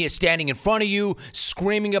 and he is standing in front of you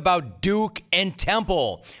screaming about Duke and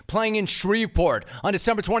Temple playing in Shreveport on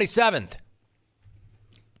December 27th.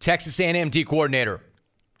 Texas A&M D coordinator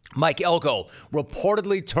Mike Elko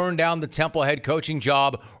reportedly turned down the Temple head coaching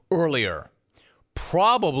job earlier.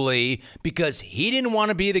 Probably because he didn't want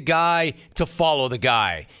to be the guy to follow the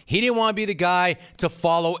guy. He didn't want to be the guy to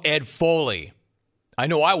follow Ed Foley. I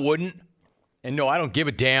know I wouldn't. And no, I don't give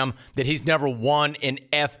a damn that he's never won an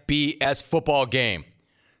FBS football game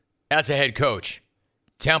as a head coach.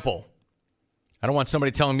 Temple. I don't want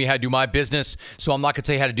somebody telling me how to do my business, so I'm not going to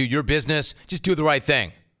tell you how to do your business. Just do the right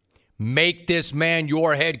thing. Make this man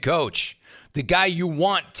your head coach. The guy you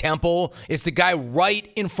want, Temple, is the guy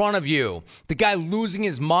right in front of you. The guy losing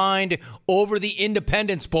his mind over the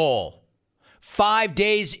Independence Bowl. 5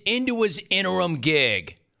 days into his interim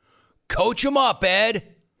gig. Coach him up,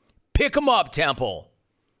 Ed. Pick him up, Temple.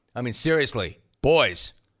 I mean, seriously,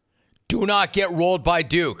 boys, do not get rolled by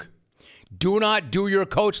Duke. Do not do your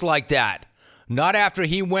coach like that. Not after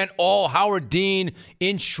he went all Howard Dean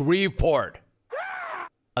in Shreveport.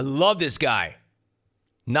 I love this guy.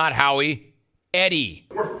 Not Howie. Eddie.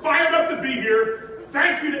 We're fired up to be here.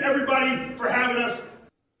 Thank you to everybody for having us.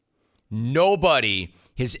 Nobody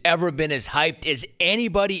has ever been as hyped as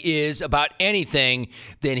anybody is about anything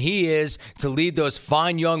than he is to lead those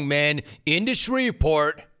fine young men into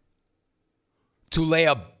Shreveport to lay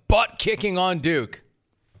a butt kicking on Duke.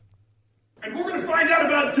 And we're going to find out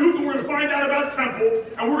about Duke, and we're going to find out about Temple,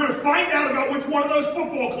 and we're going to find out about which one of those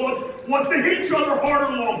football clubs wants to hit each other harder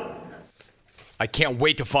and longer. I can't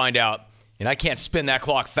wait to find out. And I can't spin that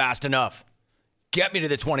clock fast enough. Get me to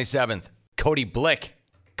the 27th. Cody Blick.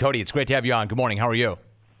 Cody, it's great to have you on. Good morning. How are you?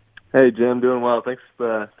 Hey, Jim. Doing well. Thanks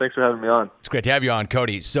for having me on. It's great to have you on,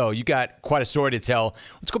 Cody. So you got quite a story to tell.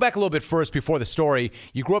 Let's go back a little bit first before the story.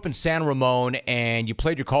 You grew up in San Ramon, and you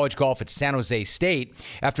played your college golf at San Jose State.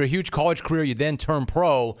 After a huge college career, you then turned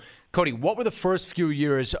pro. Cody, what were the first few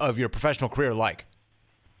years of your professional career like?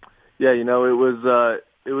 Yeah,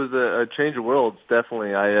 it was a change of worlds,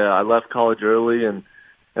 definitely. I left college early, and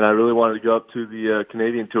I really wanted to go up to the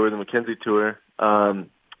Canadian Tour, the Mackenzie Tour.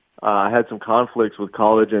 I had some conflicts with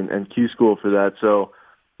college and Q school for that, so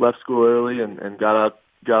left school early and got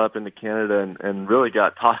up into Canada and really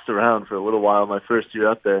got tossed around for a little while. My first year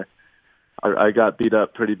up there, I got beat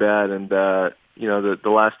up pretty bad, and the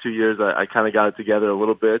last 2 years I kind of got it together a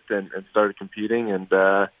little bit and started competing, and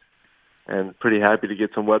pretty happy to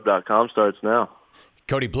get some web.com starts now.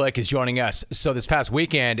 Cody Blick is joining us. So this past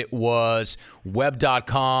weekend was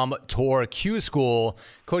Web.com Tour Q School.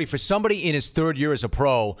 Cody, for somebody in his third year as a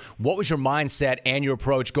pro, what was your mindset and your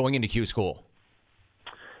approach going into Q School?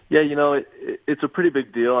 Yeah, it's a pretty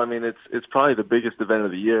big deal. I mean, it's probably the biggest event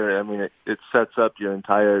of the year. I mean, it sets up your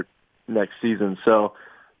entire next season. So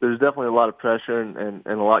there's definitely a lot of pressure and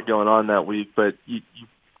a lot going on that week. But you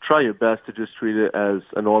try your best to just treat it as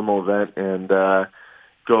a normal event and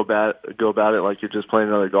go about it like you're just playing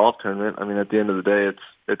another golf tournament. I mean, at the end of the day,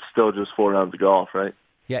 it's still just 4 rounds of golf, right?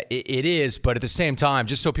 Yeah, it is, but at the same time,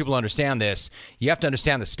 just so people understand this, you have to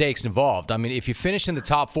understand the stakes involved. I mean, if you finish in the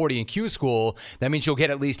top 40 in Q School, that means you'll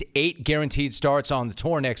get at least 8 guaranteed starts on the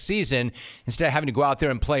tour next season instead of having to go out there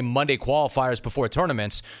and play Monday qualifiers before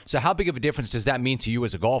tournaments. So how big of a difference does that mean to you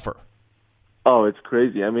as a golfer? Oh, it's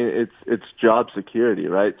crazy. I mean, it's job security,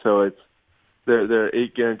 right? So there are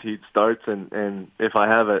 8 guaranteed starts, and if I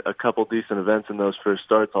have a couple decent events in those first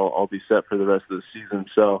starts, I'll be set for the rest of the season.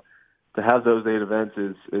 So to have those 8 events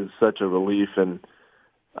is such a relief. And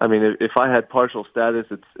I mean, if I had partial status,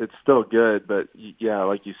 it's still good. But yeah,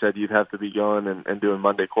 like you said, you'd have to be going and doing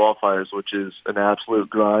Monday qualifiers, which is an absolute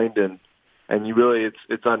grind. And you really,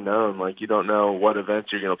 it's unknown. Like, you don't know what events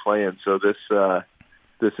you're going to play in. So this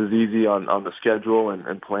is easy on the schedule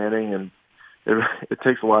and planning, and it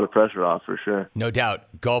takes a lot of pressure off, for sure. No doubt.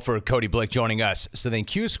 Golfer Cody Blick joining us. So then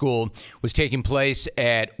Q School was taking place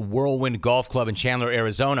at Whirlwind Golf Club in Chandler,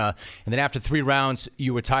 Arizona. And then after 3 rounds,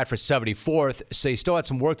 you were tied for 74th. So you still had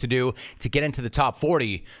some work to do to get into the top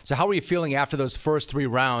 40. So how were you feeling after those first 3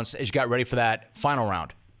 rounds as you got ready for that final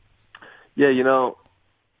round? Yeah,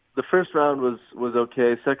 the first round was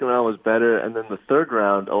okay. Second round was better. And then the third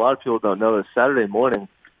round, a lot of people don't know this, Saturday morning,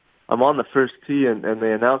 I'm on the first tee, and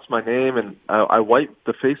they announced my name, and I wiped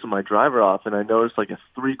the face of my driver off, and I noticed like a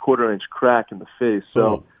 3/4 inch crack in the face.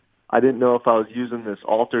 So I didn't know if I was using this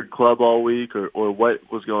altered club all week or what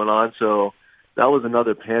was going on. So that was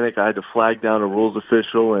another panic. I had to flag down a rules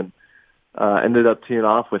official, and ended up teeing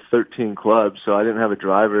off with 13 clubs. So I didn't have a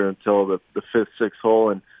driver until the 5th, 6th hole,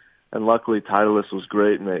 and luckily Titleist was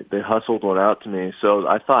great, and they hustled one out to me. So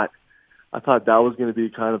I thought that was going to be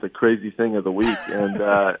kind of the crazy thing of the week,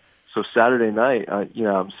 and so Saturday night,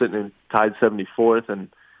 I'm sitting in tied 74th, and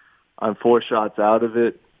I'm 4 shots out of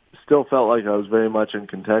it. Still felt like I was very much in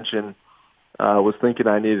contention. Was thinking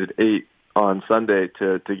I needed 8 on Sunday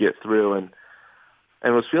to get through, and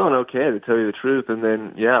was feeling okay, to tell you the truth. And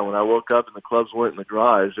then, when I woke up and the clubs weren't in the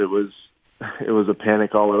garage, it was a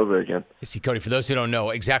panic all over again. See, Cody, for those who don't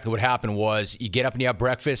know, exactly what happened was you get up and you have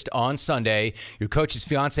breakfast on Sunday. Your coach's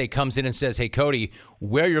fiance comes in and says, "Hey, Cody,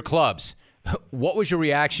 where are your clubs?" What was your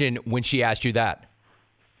reaction when she asked you that?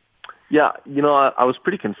 Yeah, I was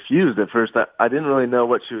pretty confused at first. I didn't really know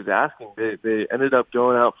what she was asking. They ended up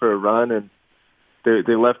going out for a run, and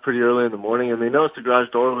they left pretty early in the morning, and they noticed the garage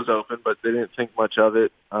door was open, but they didn't think much of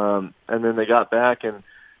it. And then they got back, and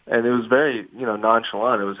it was very,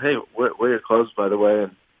 nonchalant. It was, "Hey, where are your clothes, by the way?"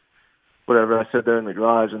 And whatever, I said they're in the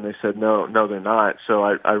garage, and they said, no, they're not. So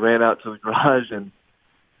I ran out to the garage, and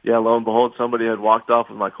lo and behold, somebody had walked off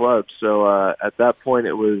with my clubs. So at that point,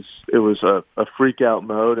 it was a freak out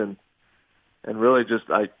mode, and really just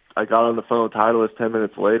I got on the phone with Titleist 10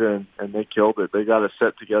 minutes later, and they killed it. They got a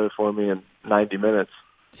set together for me in 90 minutes.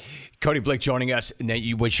 Cody Blick joining us. Now,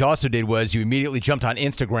 what you also did was you immediately jumped on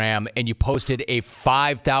Instagram and you posted a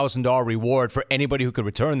 $5,000 reward for anybody who could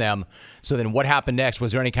return them. So then what happened next?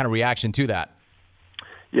 Was there any kind of reaction to that?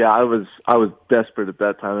 Yeah, I was desperate at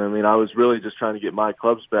that time. I mean, I was really just trying to get my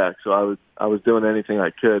clubs back, so I was doing anything I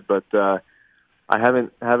could. But I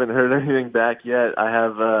haven't heard anything back yet. I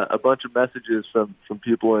have a bunch of messages from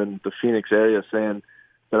people in the Phoenix area saying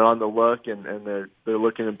they're on the look, and they're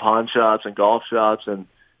looking in pawn shops and golf shops, and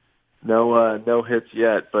no hits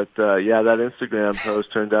yet. But that Instagram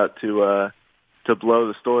post turned out to blow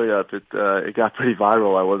the story up. It got pretty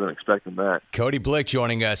viral. I wasn't expecting that. Cody Blick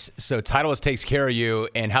joining us. So Titleist takes care of you,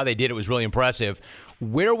 and how they did it was really impressive.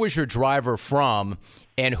 Where was your driver from,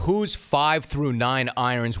 and whose 5 through 9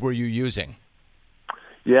 irons were you using?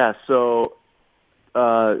 Yeah, so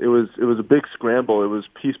it was a big scramble. It was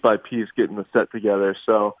piece by piece getting the set together.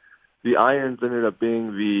 So the irons ended up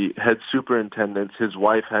being the head superintendent's. His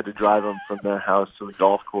wife had to drive them from their house to the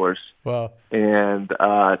golf course. Wow. And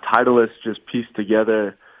Titleist just pieced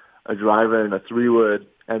together a driver and a 3-wood,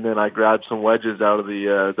 and then I grabbed some wedges out of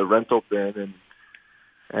the rental bin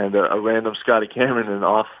and a random Scotty Cameron, and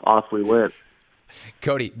off we went.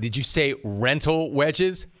 Cody, did you say rental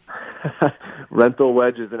wedges? Rental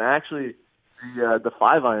wedges, and actually the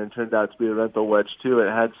 5-iron turned out to be a rental wedge too. It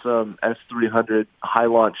had some S300 high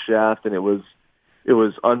launch shaft, and it was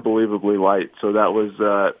unbelievably light. So that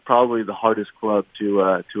was probably the hardest club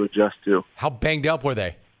to adjust to. How banged up were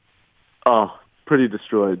they? Oh, pretty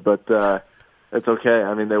destroyed, but it's okay.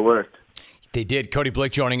 I mean, they worked. They did. Cody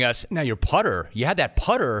Blick joining us. Now, your putter, you had that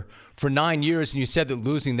putter for 9 years, and you said that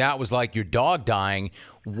losing that was like your dog dying.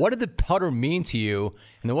 What did the putter mean to you,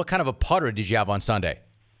 and then what kind of a putter did you have on Sunday?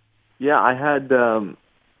 Yeah, I had the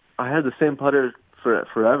same putter for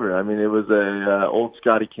forever. I mean, it was a old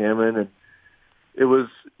Scotty Cameron, and it was,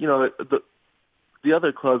 the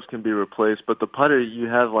other clubs can be replaced, but the putter you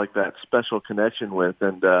have like that special connection with.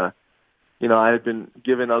 And, I had been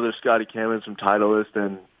given other Scotty Camerons from Titleist,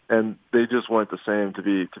 and they just weren't the same, to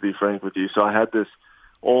be frank with you. So I had this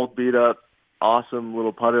old beat up, awesome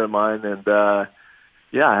little putter of mine, and I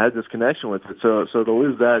had this connection with it. So to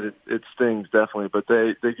lose that, it stings definitely. But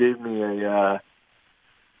they gave me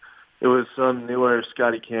it was some newer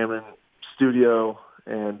Scotty Cameron studio,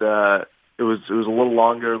 and it was a little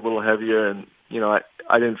longer, a little heavier, and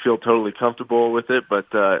I didn't feel totally comfortable with it, but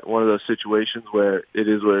one of those situations where it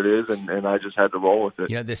is what it is, and I just had to roll with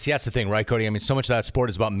it. That's the thing, right, Cody? I mean, so much of that sport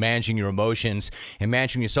is about managing your emotions and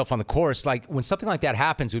managing yourself on the course. Like, when something like that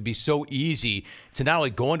happens, it would be so easy to not only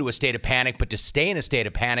go into a state of panic, but to stay in a state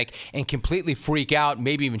of panic and completely freak out,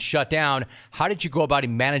 maybe even shut down. How did you go about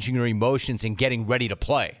managing your emotions and getting ready to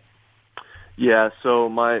play? Yeah, so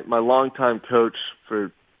my longtime coach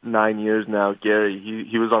for 9 years now, Gary,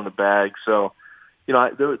 he was on the bag, so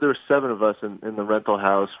there were 7 of us in the rental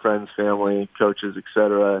house, friends, family, coaches,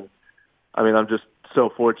 etc. And I mean, I'm just so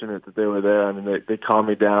fortunate that they were there. I mean, they calmed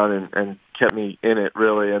me down and kept me in it,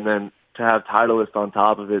 really. And then to have Titleist on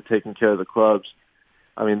top of it, taking care of the clubs,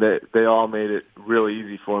 I mean, they all made it really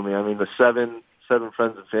easy for me. I mean, the seven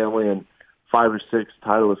friends and family and 5 or 6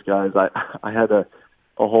 Titleist guys, I had a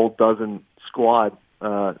whole dozen squad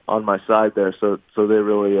on my side there, so they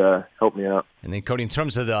really helped me out. And then, Cody, in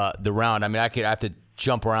terms of the round, I mean, I have to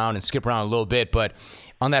jump around and skip around a little bit, but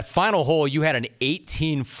on that final hole, you had an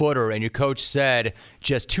 18-footer, and your coach said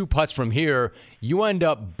just 2 putts from here. You end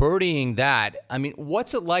up birdieing that. I mean,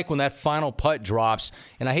 what's it like when that final putt drops?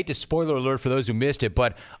 And I hate to spoiler alert for those who missed it,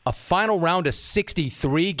 but a final round of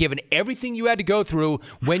 63, given everything you had to go through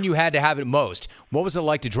when you had to have it most. What was it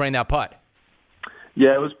like to drain that putt?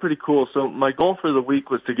 Yeah, it was pretty cool. So my goal for the week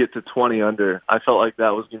was to get to 20 under. I felt like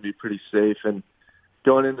that was going to be pretty safe. And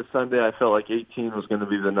going into Sunday, I felt like 18 was going to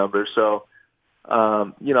be the number. So,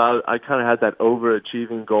 I kind of had that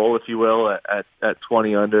overachieving goal, if you will, at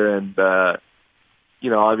 20 under. And,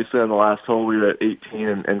 obviously on the last hole we were at 18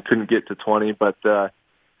 and couldn't get to 20. But,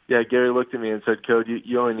 Gary looked at me and said, "Cody,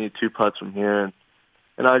 you only need 2 putts from here."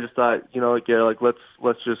 And I just thought, Gary, like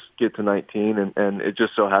let's just get to 19, and it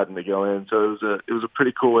just so happened to go in. So it was a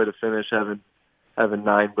pretty cool way to finish. Having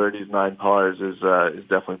 9 birdies, 9 pars is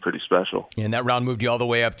definitely pretty special. And that round moved you all the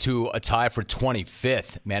way up to a tie for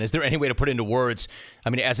 25th. Man, is there any way to put into words?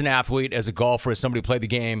 I mean, as an athlete, as a golfer, as somebody who played the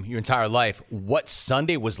game your entire life, what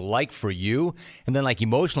Sunday was like for you, and then like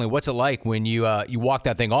emotionally, what's it like when you walk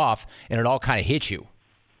that thing off and it all kind of hits you?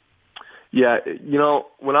 Yeah,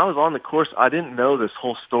 when I was on the course, I didn't know this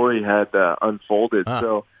whole story had unfolded.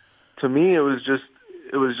 So to me, it was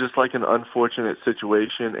just like an unfortunate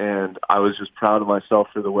situation, and I was just proud of myself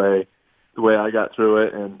for the way I got through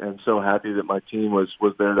it, and so happy that my team was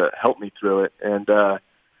there to help me through it. And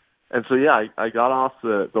so I got off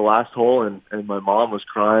the last hole, and my mom was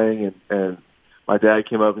crying, and my dad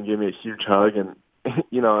came up and gave me a huge hug, and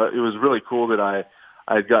it was really cool that I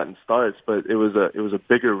had gotten starts, but it was a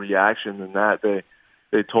bigger reaction than that.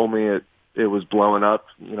 They told me it was blowing up,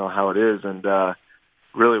 how it is, and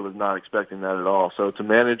really was not expecting that at all. So to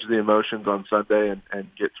manage the emotions on Sunday and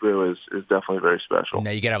get through is definitely very special.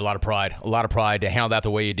 Now you got to have a lot of pride to handle that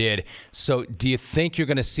the way you did. So do you think you're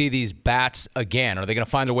going to see these bats again? Are they going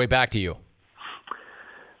to find their way back to you?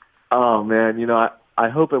 Oh man, I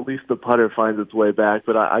hope at least the putter finds its way back,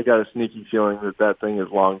 but I got a sneaky feeling that thing is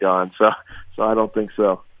long gone, so I don't think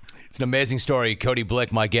so. It's an amazing story. Cody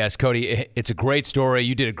Blick, my guest. Cody, it's a great story.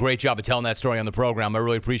 You did a great job of telling that story on the program. I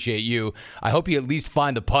really appreciate you. I hope you at least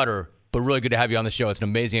find the putter, but really good to have you on the show. It's an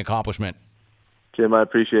amazing accomplishment. Jim, I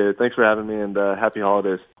appreciate it. Thanks for having me, and happy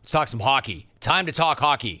holidays. Let's talk some hockey. Time to talk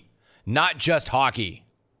hockey. Not just hockey.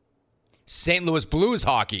 St. Louis Blues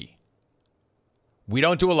hockey. We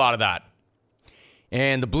don't do a lot of that.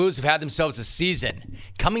 And the Blues have had themselves a season.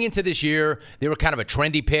 Coming into this year, they were kind of a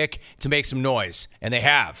trendy pick to make some noise. And they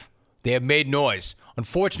have. They have made noise.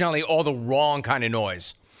 Unfortunately, all the wrong kind of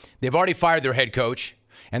noise. They've already fired their head coach,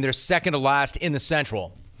 and they're second to last in the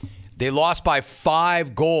Central. They lost by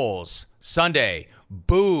 5 goals Sunday,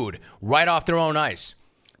 booed right off their own ice.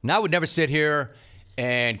 Now I would never sit here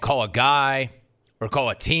and call a guy or call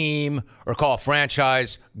a team or call a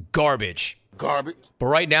franchise garbage. Garbage. But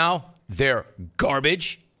right now, they're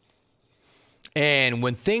garbage. And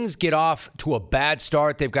when things get off to a bad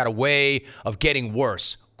start, they've got a way of getting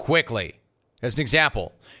worse quickly. As an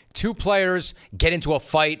example, 2 players get into a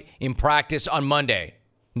fight in practice on Monday.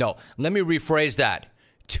 No, let me rephrase that.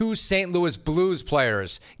 2 St. Louis Blues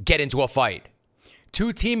players get into a fight.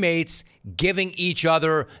 2 teammates giving each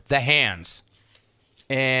other the hands.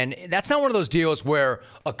 And that's not one of those deals where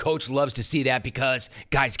a coach loves to see that because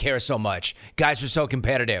guys care so much. Guys are so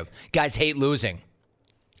competitive. Guys hate losing.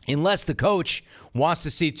 Unless the coach wants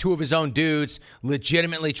to see two of his own dudes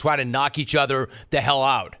legitimately try to knock each other the hell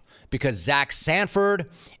out. Because Zach Sanford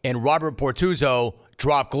and Robert Bortuzzo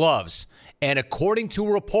dropped gloves. And according to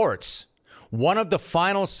reports, one of the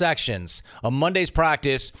final sections of Monday's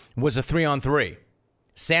practice was a 3-on-3.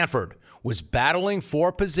 Sanford was battling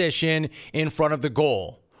for position in front of the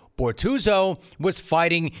goal. Bortuzzo was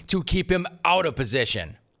fighting to keep him out of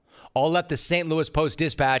position. I'll let the St. Louis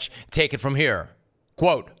Post-Dispatch take it from here.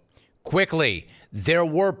 Quote, quickly, there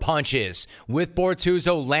were punches, with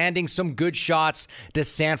Bortuzzo landing some good shots to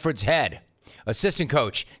Sanford's head. Assistant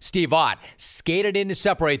coach Steve Ott skated in to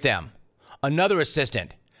separate them. Another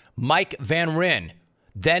assistant, Mike Van Ryn,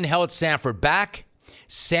 then held Sanford back.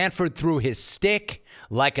 Sanford threw his stick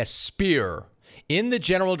like a spear in the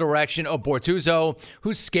general direction of Bortuzzo,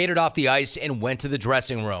 who skated off the ice and went to the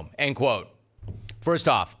dressing room. End quote. First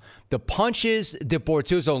off, the punches that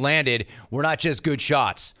Bortuzzo landed were not just good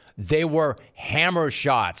shots. They were hammer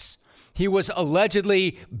shots. He was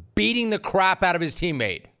allegedly beating the crap out of his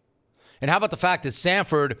teammate. And how about the fact that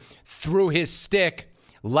Sanford threw his stick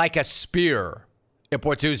like a spear at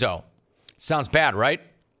Bortuzzo? Sounds bad, right?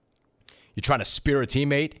 You're trying to spear a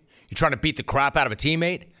teammate? You're trying to beat the crap out of a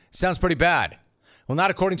teammate? Sounds pretty bad. Well, not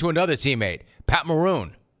according to another teammate, Pat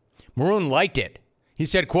Maroon. Maroon liked it. He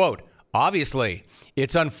said, quote, obviously,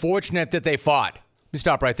 it's unfortunate that they fought. Let me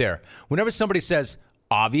stop right there. Whenever somebody says,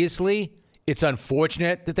 obviously, it's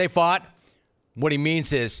unfortunate that they fought, what he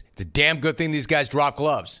means is it's a damn good thing these guys dropped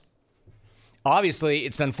gloves. Obviously,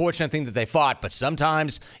 it's an unfortunate thing that they fought, but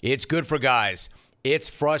sometimes it's good for guys. It's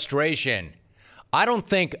frustration. I don't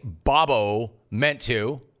think Bobo meant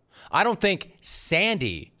to. I don't think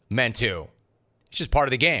Sandy meant to. It's just part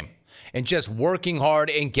of the game. And just working hard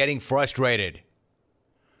and getting frustrated.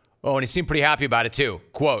 Oh, and he seemed pretty happy about it too.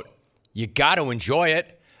 Quote, you got to enjoy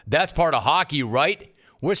it. That's part of hockey, right?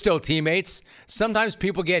 We're still teammates. Sometimes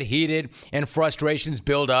people get heated and frustrations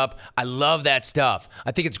build up. I love that stuff.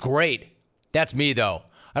 I think it's great. That's me, though.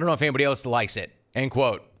 I don't know if anybody else likes it. End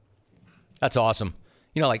quote. That's awesome.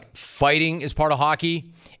 You know, like fighting is part of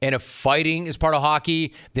hockey. And if fighting is part of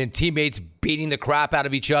hockey, then teammates beating the crap out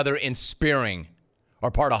of each other and spearing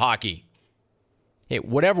are part of hockey. Hey,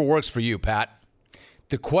 whatever works for you, Pat.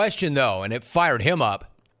 The question, though, and it fired him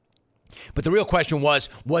up, but the real question was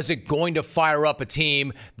it going to fire up a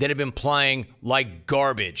team that had been playing like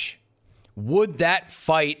garbage? Would that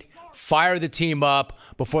fight fire the team up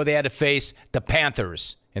before they had to face the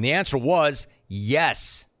Panthers? And the answer was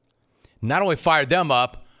yes. Not only fired them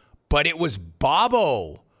up, but it was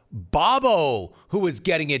Bobo who was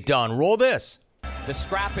getting it done. Roll this. The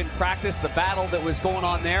scrap in practice, the battle that was going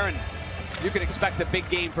on there, and you can expect a big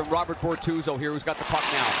game from Robert Bortuzzo here, who's got the puck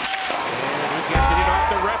now. And he gets it in off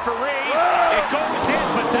the referee. It goes in,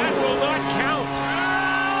 but that will not count.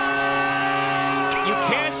 You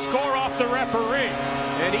can't score off the referee,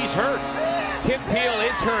 and he's hurt. Tim Peel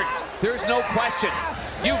is hurt. There's no question.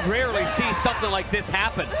 You rarely see something like this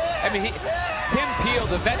happen. I mean, Tim Peel,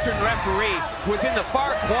 the veteran referee, was in the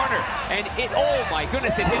far corner, and oh my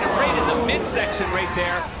goodness, it hit him right in the midsection right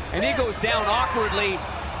there, and he goes down awkwardly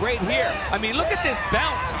right here. I mean, look at this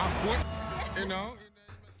bounce.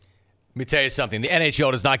 Let me tell you something. The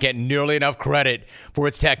NHL does not get nearly enough credit for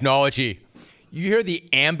its technology. You hear the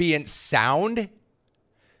ambient sound?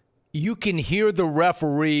 You can hear the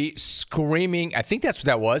referee screaming. I think that's what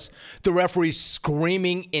that was. The referee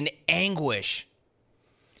screaming in anguish.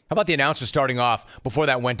 How about the announcer starting off before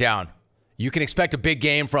that went down? You can expect a big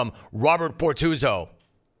game from Robert Bortuzzo.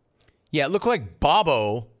 Yeah, it looked like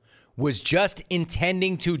Bobo was just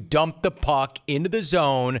intending to dump the puck into the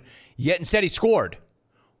zone, yet instead he scored.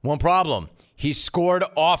 One problem, he scored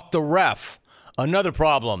off the ref. Another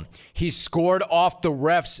problem, he scored off the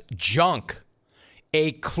ref's junk.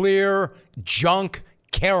 A clear junk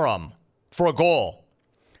carom for a goal.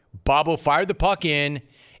 Bobo fired the puck in.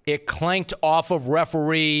 It clanked off of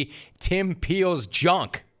referee Tim Peel's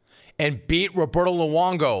junk and beat Roberto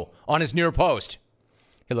Luongo on his near post.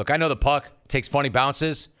 Hey, look, I know the puck takes funny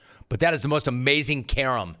bounces, but that is the most amazing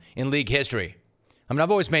carom in league history. I mean, I've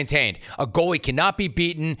always maintained a goalie cannot be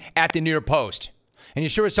beaten at the near post. And you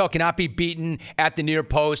sure as hell cannot be beaten at the near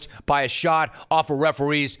post by a shot off a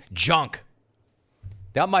referee's junk.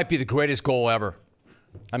 That might be the greatest goal ever.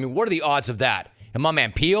 I mean, what are the odds of that? And my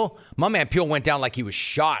man Peel went down like he was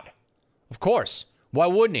shot. Of course. Why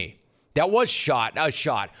wouldn't he? That was a shot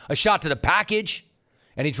to the package,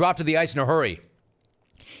 and he dropped to the ice in a hurry.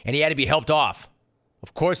 And he had to be helped off.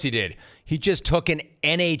 Of course he did. He just took an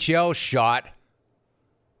NHL shot.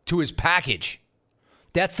 to his package.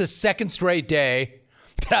 That's the second straight day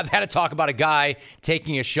that I've had to talk about a guy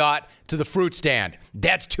taking a shot to the fruit stand.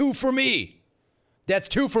 That's 2 for me. That's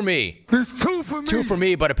 2 for me. It's 2 for me. 2 for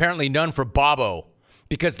me, but apparently none for Bobo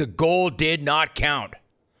because the goal did not count.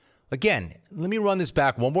 Again, let me run this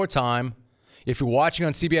back one more time. If you're watching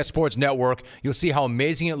on CBS Sports Network, you'll see how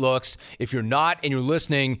amazing it looks. If you're not and you're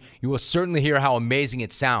listening, you will certainly hear how amazing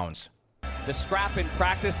it sounds. The scrap in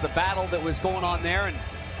practice, the battle that was going on there, and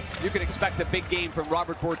you can expect a big game from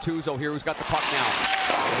Robert Bortuzzo here, who's got the puck now.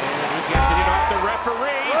 And he gets it in off the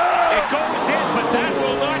referee. It goes in, but that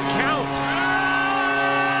will not count.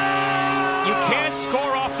 You can't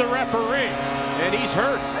score off the referee, and he's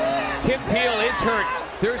hurt. Tim Peel is hurt.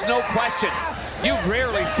 There's no question. You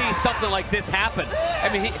rarely see something like this happen. I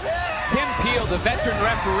mean, Tim Peel, the veteran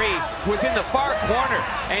referee, was in the far corner,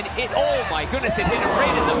 and oh my goodness, it hit him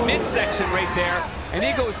right in the midsection right there, and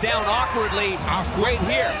he goes down awkwardly right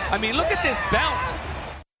here. I mean, look at this bounce.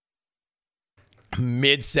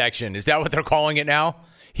 Midsection. Is that what they're calling it now?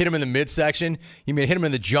 Hit him in the midsection? You mean hit him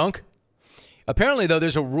in the junk? Apparently, though,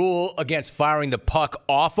 there's a rule against firing the puck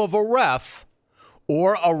off of a ref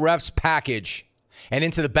or a ref's package and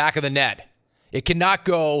into the back of the net. It cannot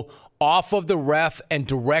go off of the ref and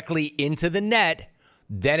directly into the net,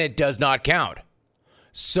 then it does not count.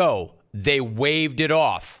 So they waved it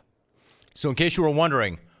off. So in case you were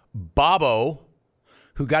wondering, Bobo,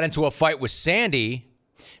 who got into a fight with Sandy,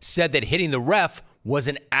 said that hitting the ref was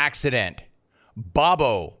an accident.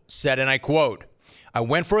 Bobo said, and I quote, "I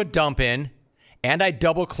went for a dump in and I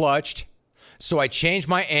double clutched, so I changed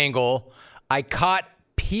my angle. I caught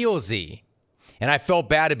Peelsy, and I felt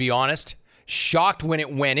bad, to be honest. Shocked when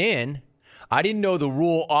it went in. I didn't know the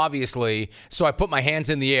rule, obviously, so I put my hands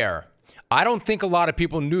in the air. I don't think a lot of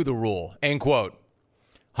people knew the rule," end quote.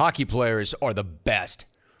 Hockey players are the best.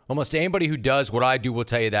 Almost anybody who does what I do will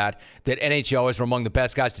tell you that NHLers are among the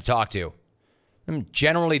best guys to talk to. I mean,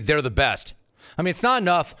 generally, they're the best. I mean, it's not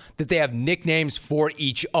enough that they have nicknames for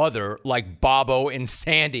each other, like Bobo and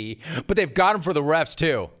Sandy, but they've got them for the refs,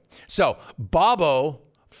 too. So, Bobo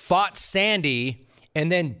fought Sandy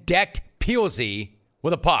and then decked Peelsy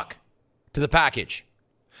with a puck to the package.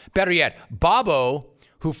 Better yet, Bobo,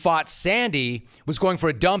 who fought Sandy, was going for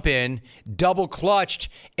a dump in, double clutched,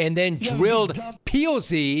 and then drilled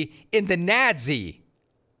Peelsy in the nadsy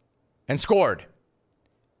and scored.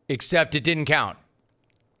 Except it didn't count.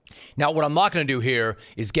 Now, what I'm not going to do here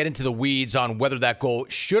is get into the weeds on whether that goal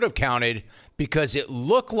should have counted because it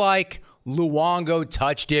looked like Luongo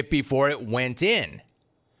touched it before it went in.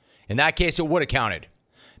 In that case, it would have counted.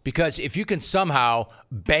 Because if you can somehow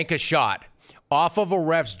bank a shot off of a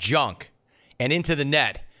ref's junk and into the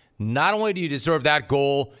net, not only do you deserve that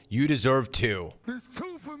goal, you deserve 2. It's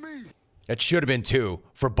 2 for me. That should have been 2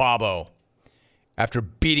 for Bobo after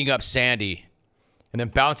beating up Sandy and then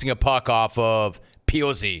bouncing a puck off of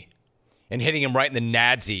Peelsy and hitting him right in the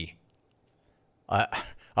nadsy.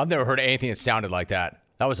 I've never heard anything that sounded like that.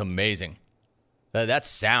 That was amazing. That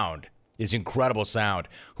sound is incredible sound.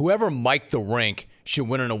 Whoever mic'd the rink should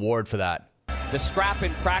win an award for that. The scrap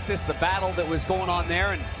in practice, the battle that was going on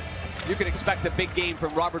there, and you can expect a big game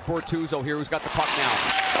from Robert Bortuzzo here, who's got the puck now.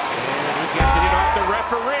 And he gets it in off the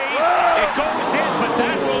referee. It goes in, but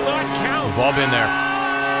that will not count. We've all been there.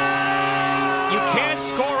 You can't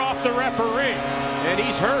score off the referee, and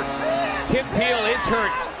he's hurt. Tim Peel is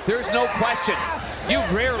hurt. There's no question. You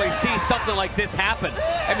rarely see something like this happen.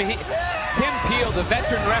 I mean, Tim Peel, the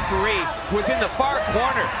veteran referee, was in the far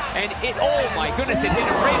corner, and oh my goodness, it hit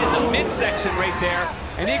him right in the midsection right there,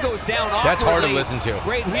 and he goes down awkwardly. That's hard to listen to.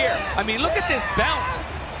 Right here. I mean, look at this bounce.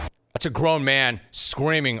 That's a grown man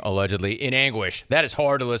screaming, allegedly, in anguish. That is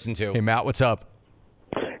hard to listen to. Hey, Matt, what's up?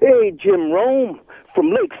 Hey, Jim Rome. From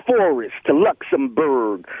Lake Forest to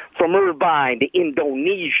Luxembourg, from Irvine to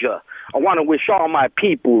Indonesia, I want to wish all my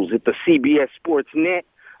peoples at the CBS Sports Net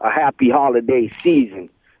a happy holiday season.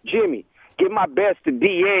 Jimmy, give my best to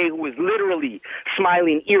D.A., who is literally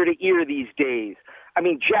smiling ear to ear these days. I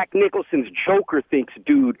mean, Jack Nicholson's Joker thinks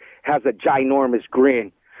dude has a ginormous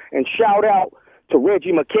grin. And shout out to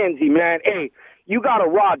Reggie McKenzie, man. Hey, you got a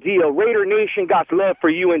raw deal. Raider Nation got love for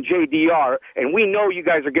you and JDR, and we know you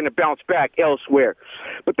guys are going to bounce back elsewhere.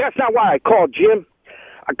 But that's not why I called, Jim.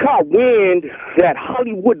 I caught wind that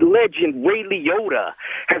Hollywood legend Ray Liotta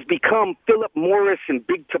has become Philip Morris and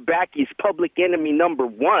Big Tobacco's public enemy number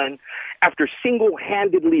 1 after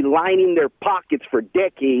single-handedly lining their pockets for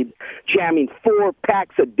decades, jamming 4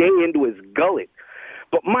 packs a day into his gullet.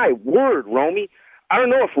 But my word, Romy, I don't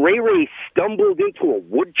know if Ray stumbled into a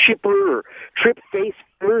wood chipper or tripped face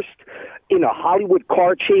first in a Hollywood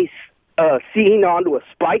car chase scene onto a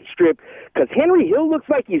spike strip, because Henry Hill looks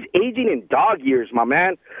like he's aging in dog years, my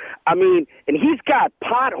man. I mean, and he's got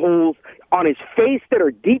potholes on his face that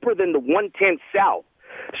are deeper than the 110 South.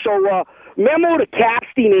 So, memo to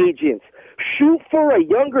casting agents. Shoot for a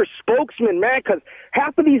younger spokesman, man, because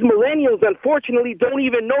half of these millennials, unfortunately, don't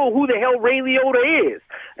even know who the hell Ray Liotta is.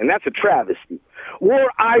 And that's a travesty.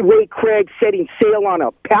 Wore irate Craig setting sail on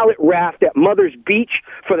a pallet raft at Mother's Beach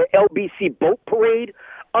for the LBC boat parade.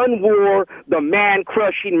 Unwore the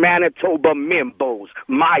man-crushing Manitoba Mimbos.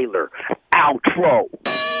 Myler. Outro.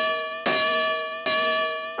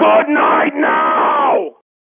 Good night now!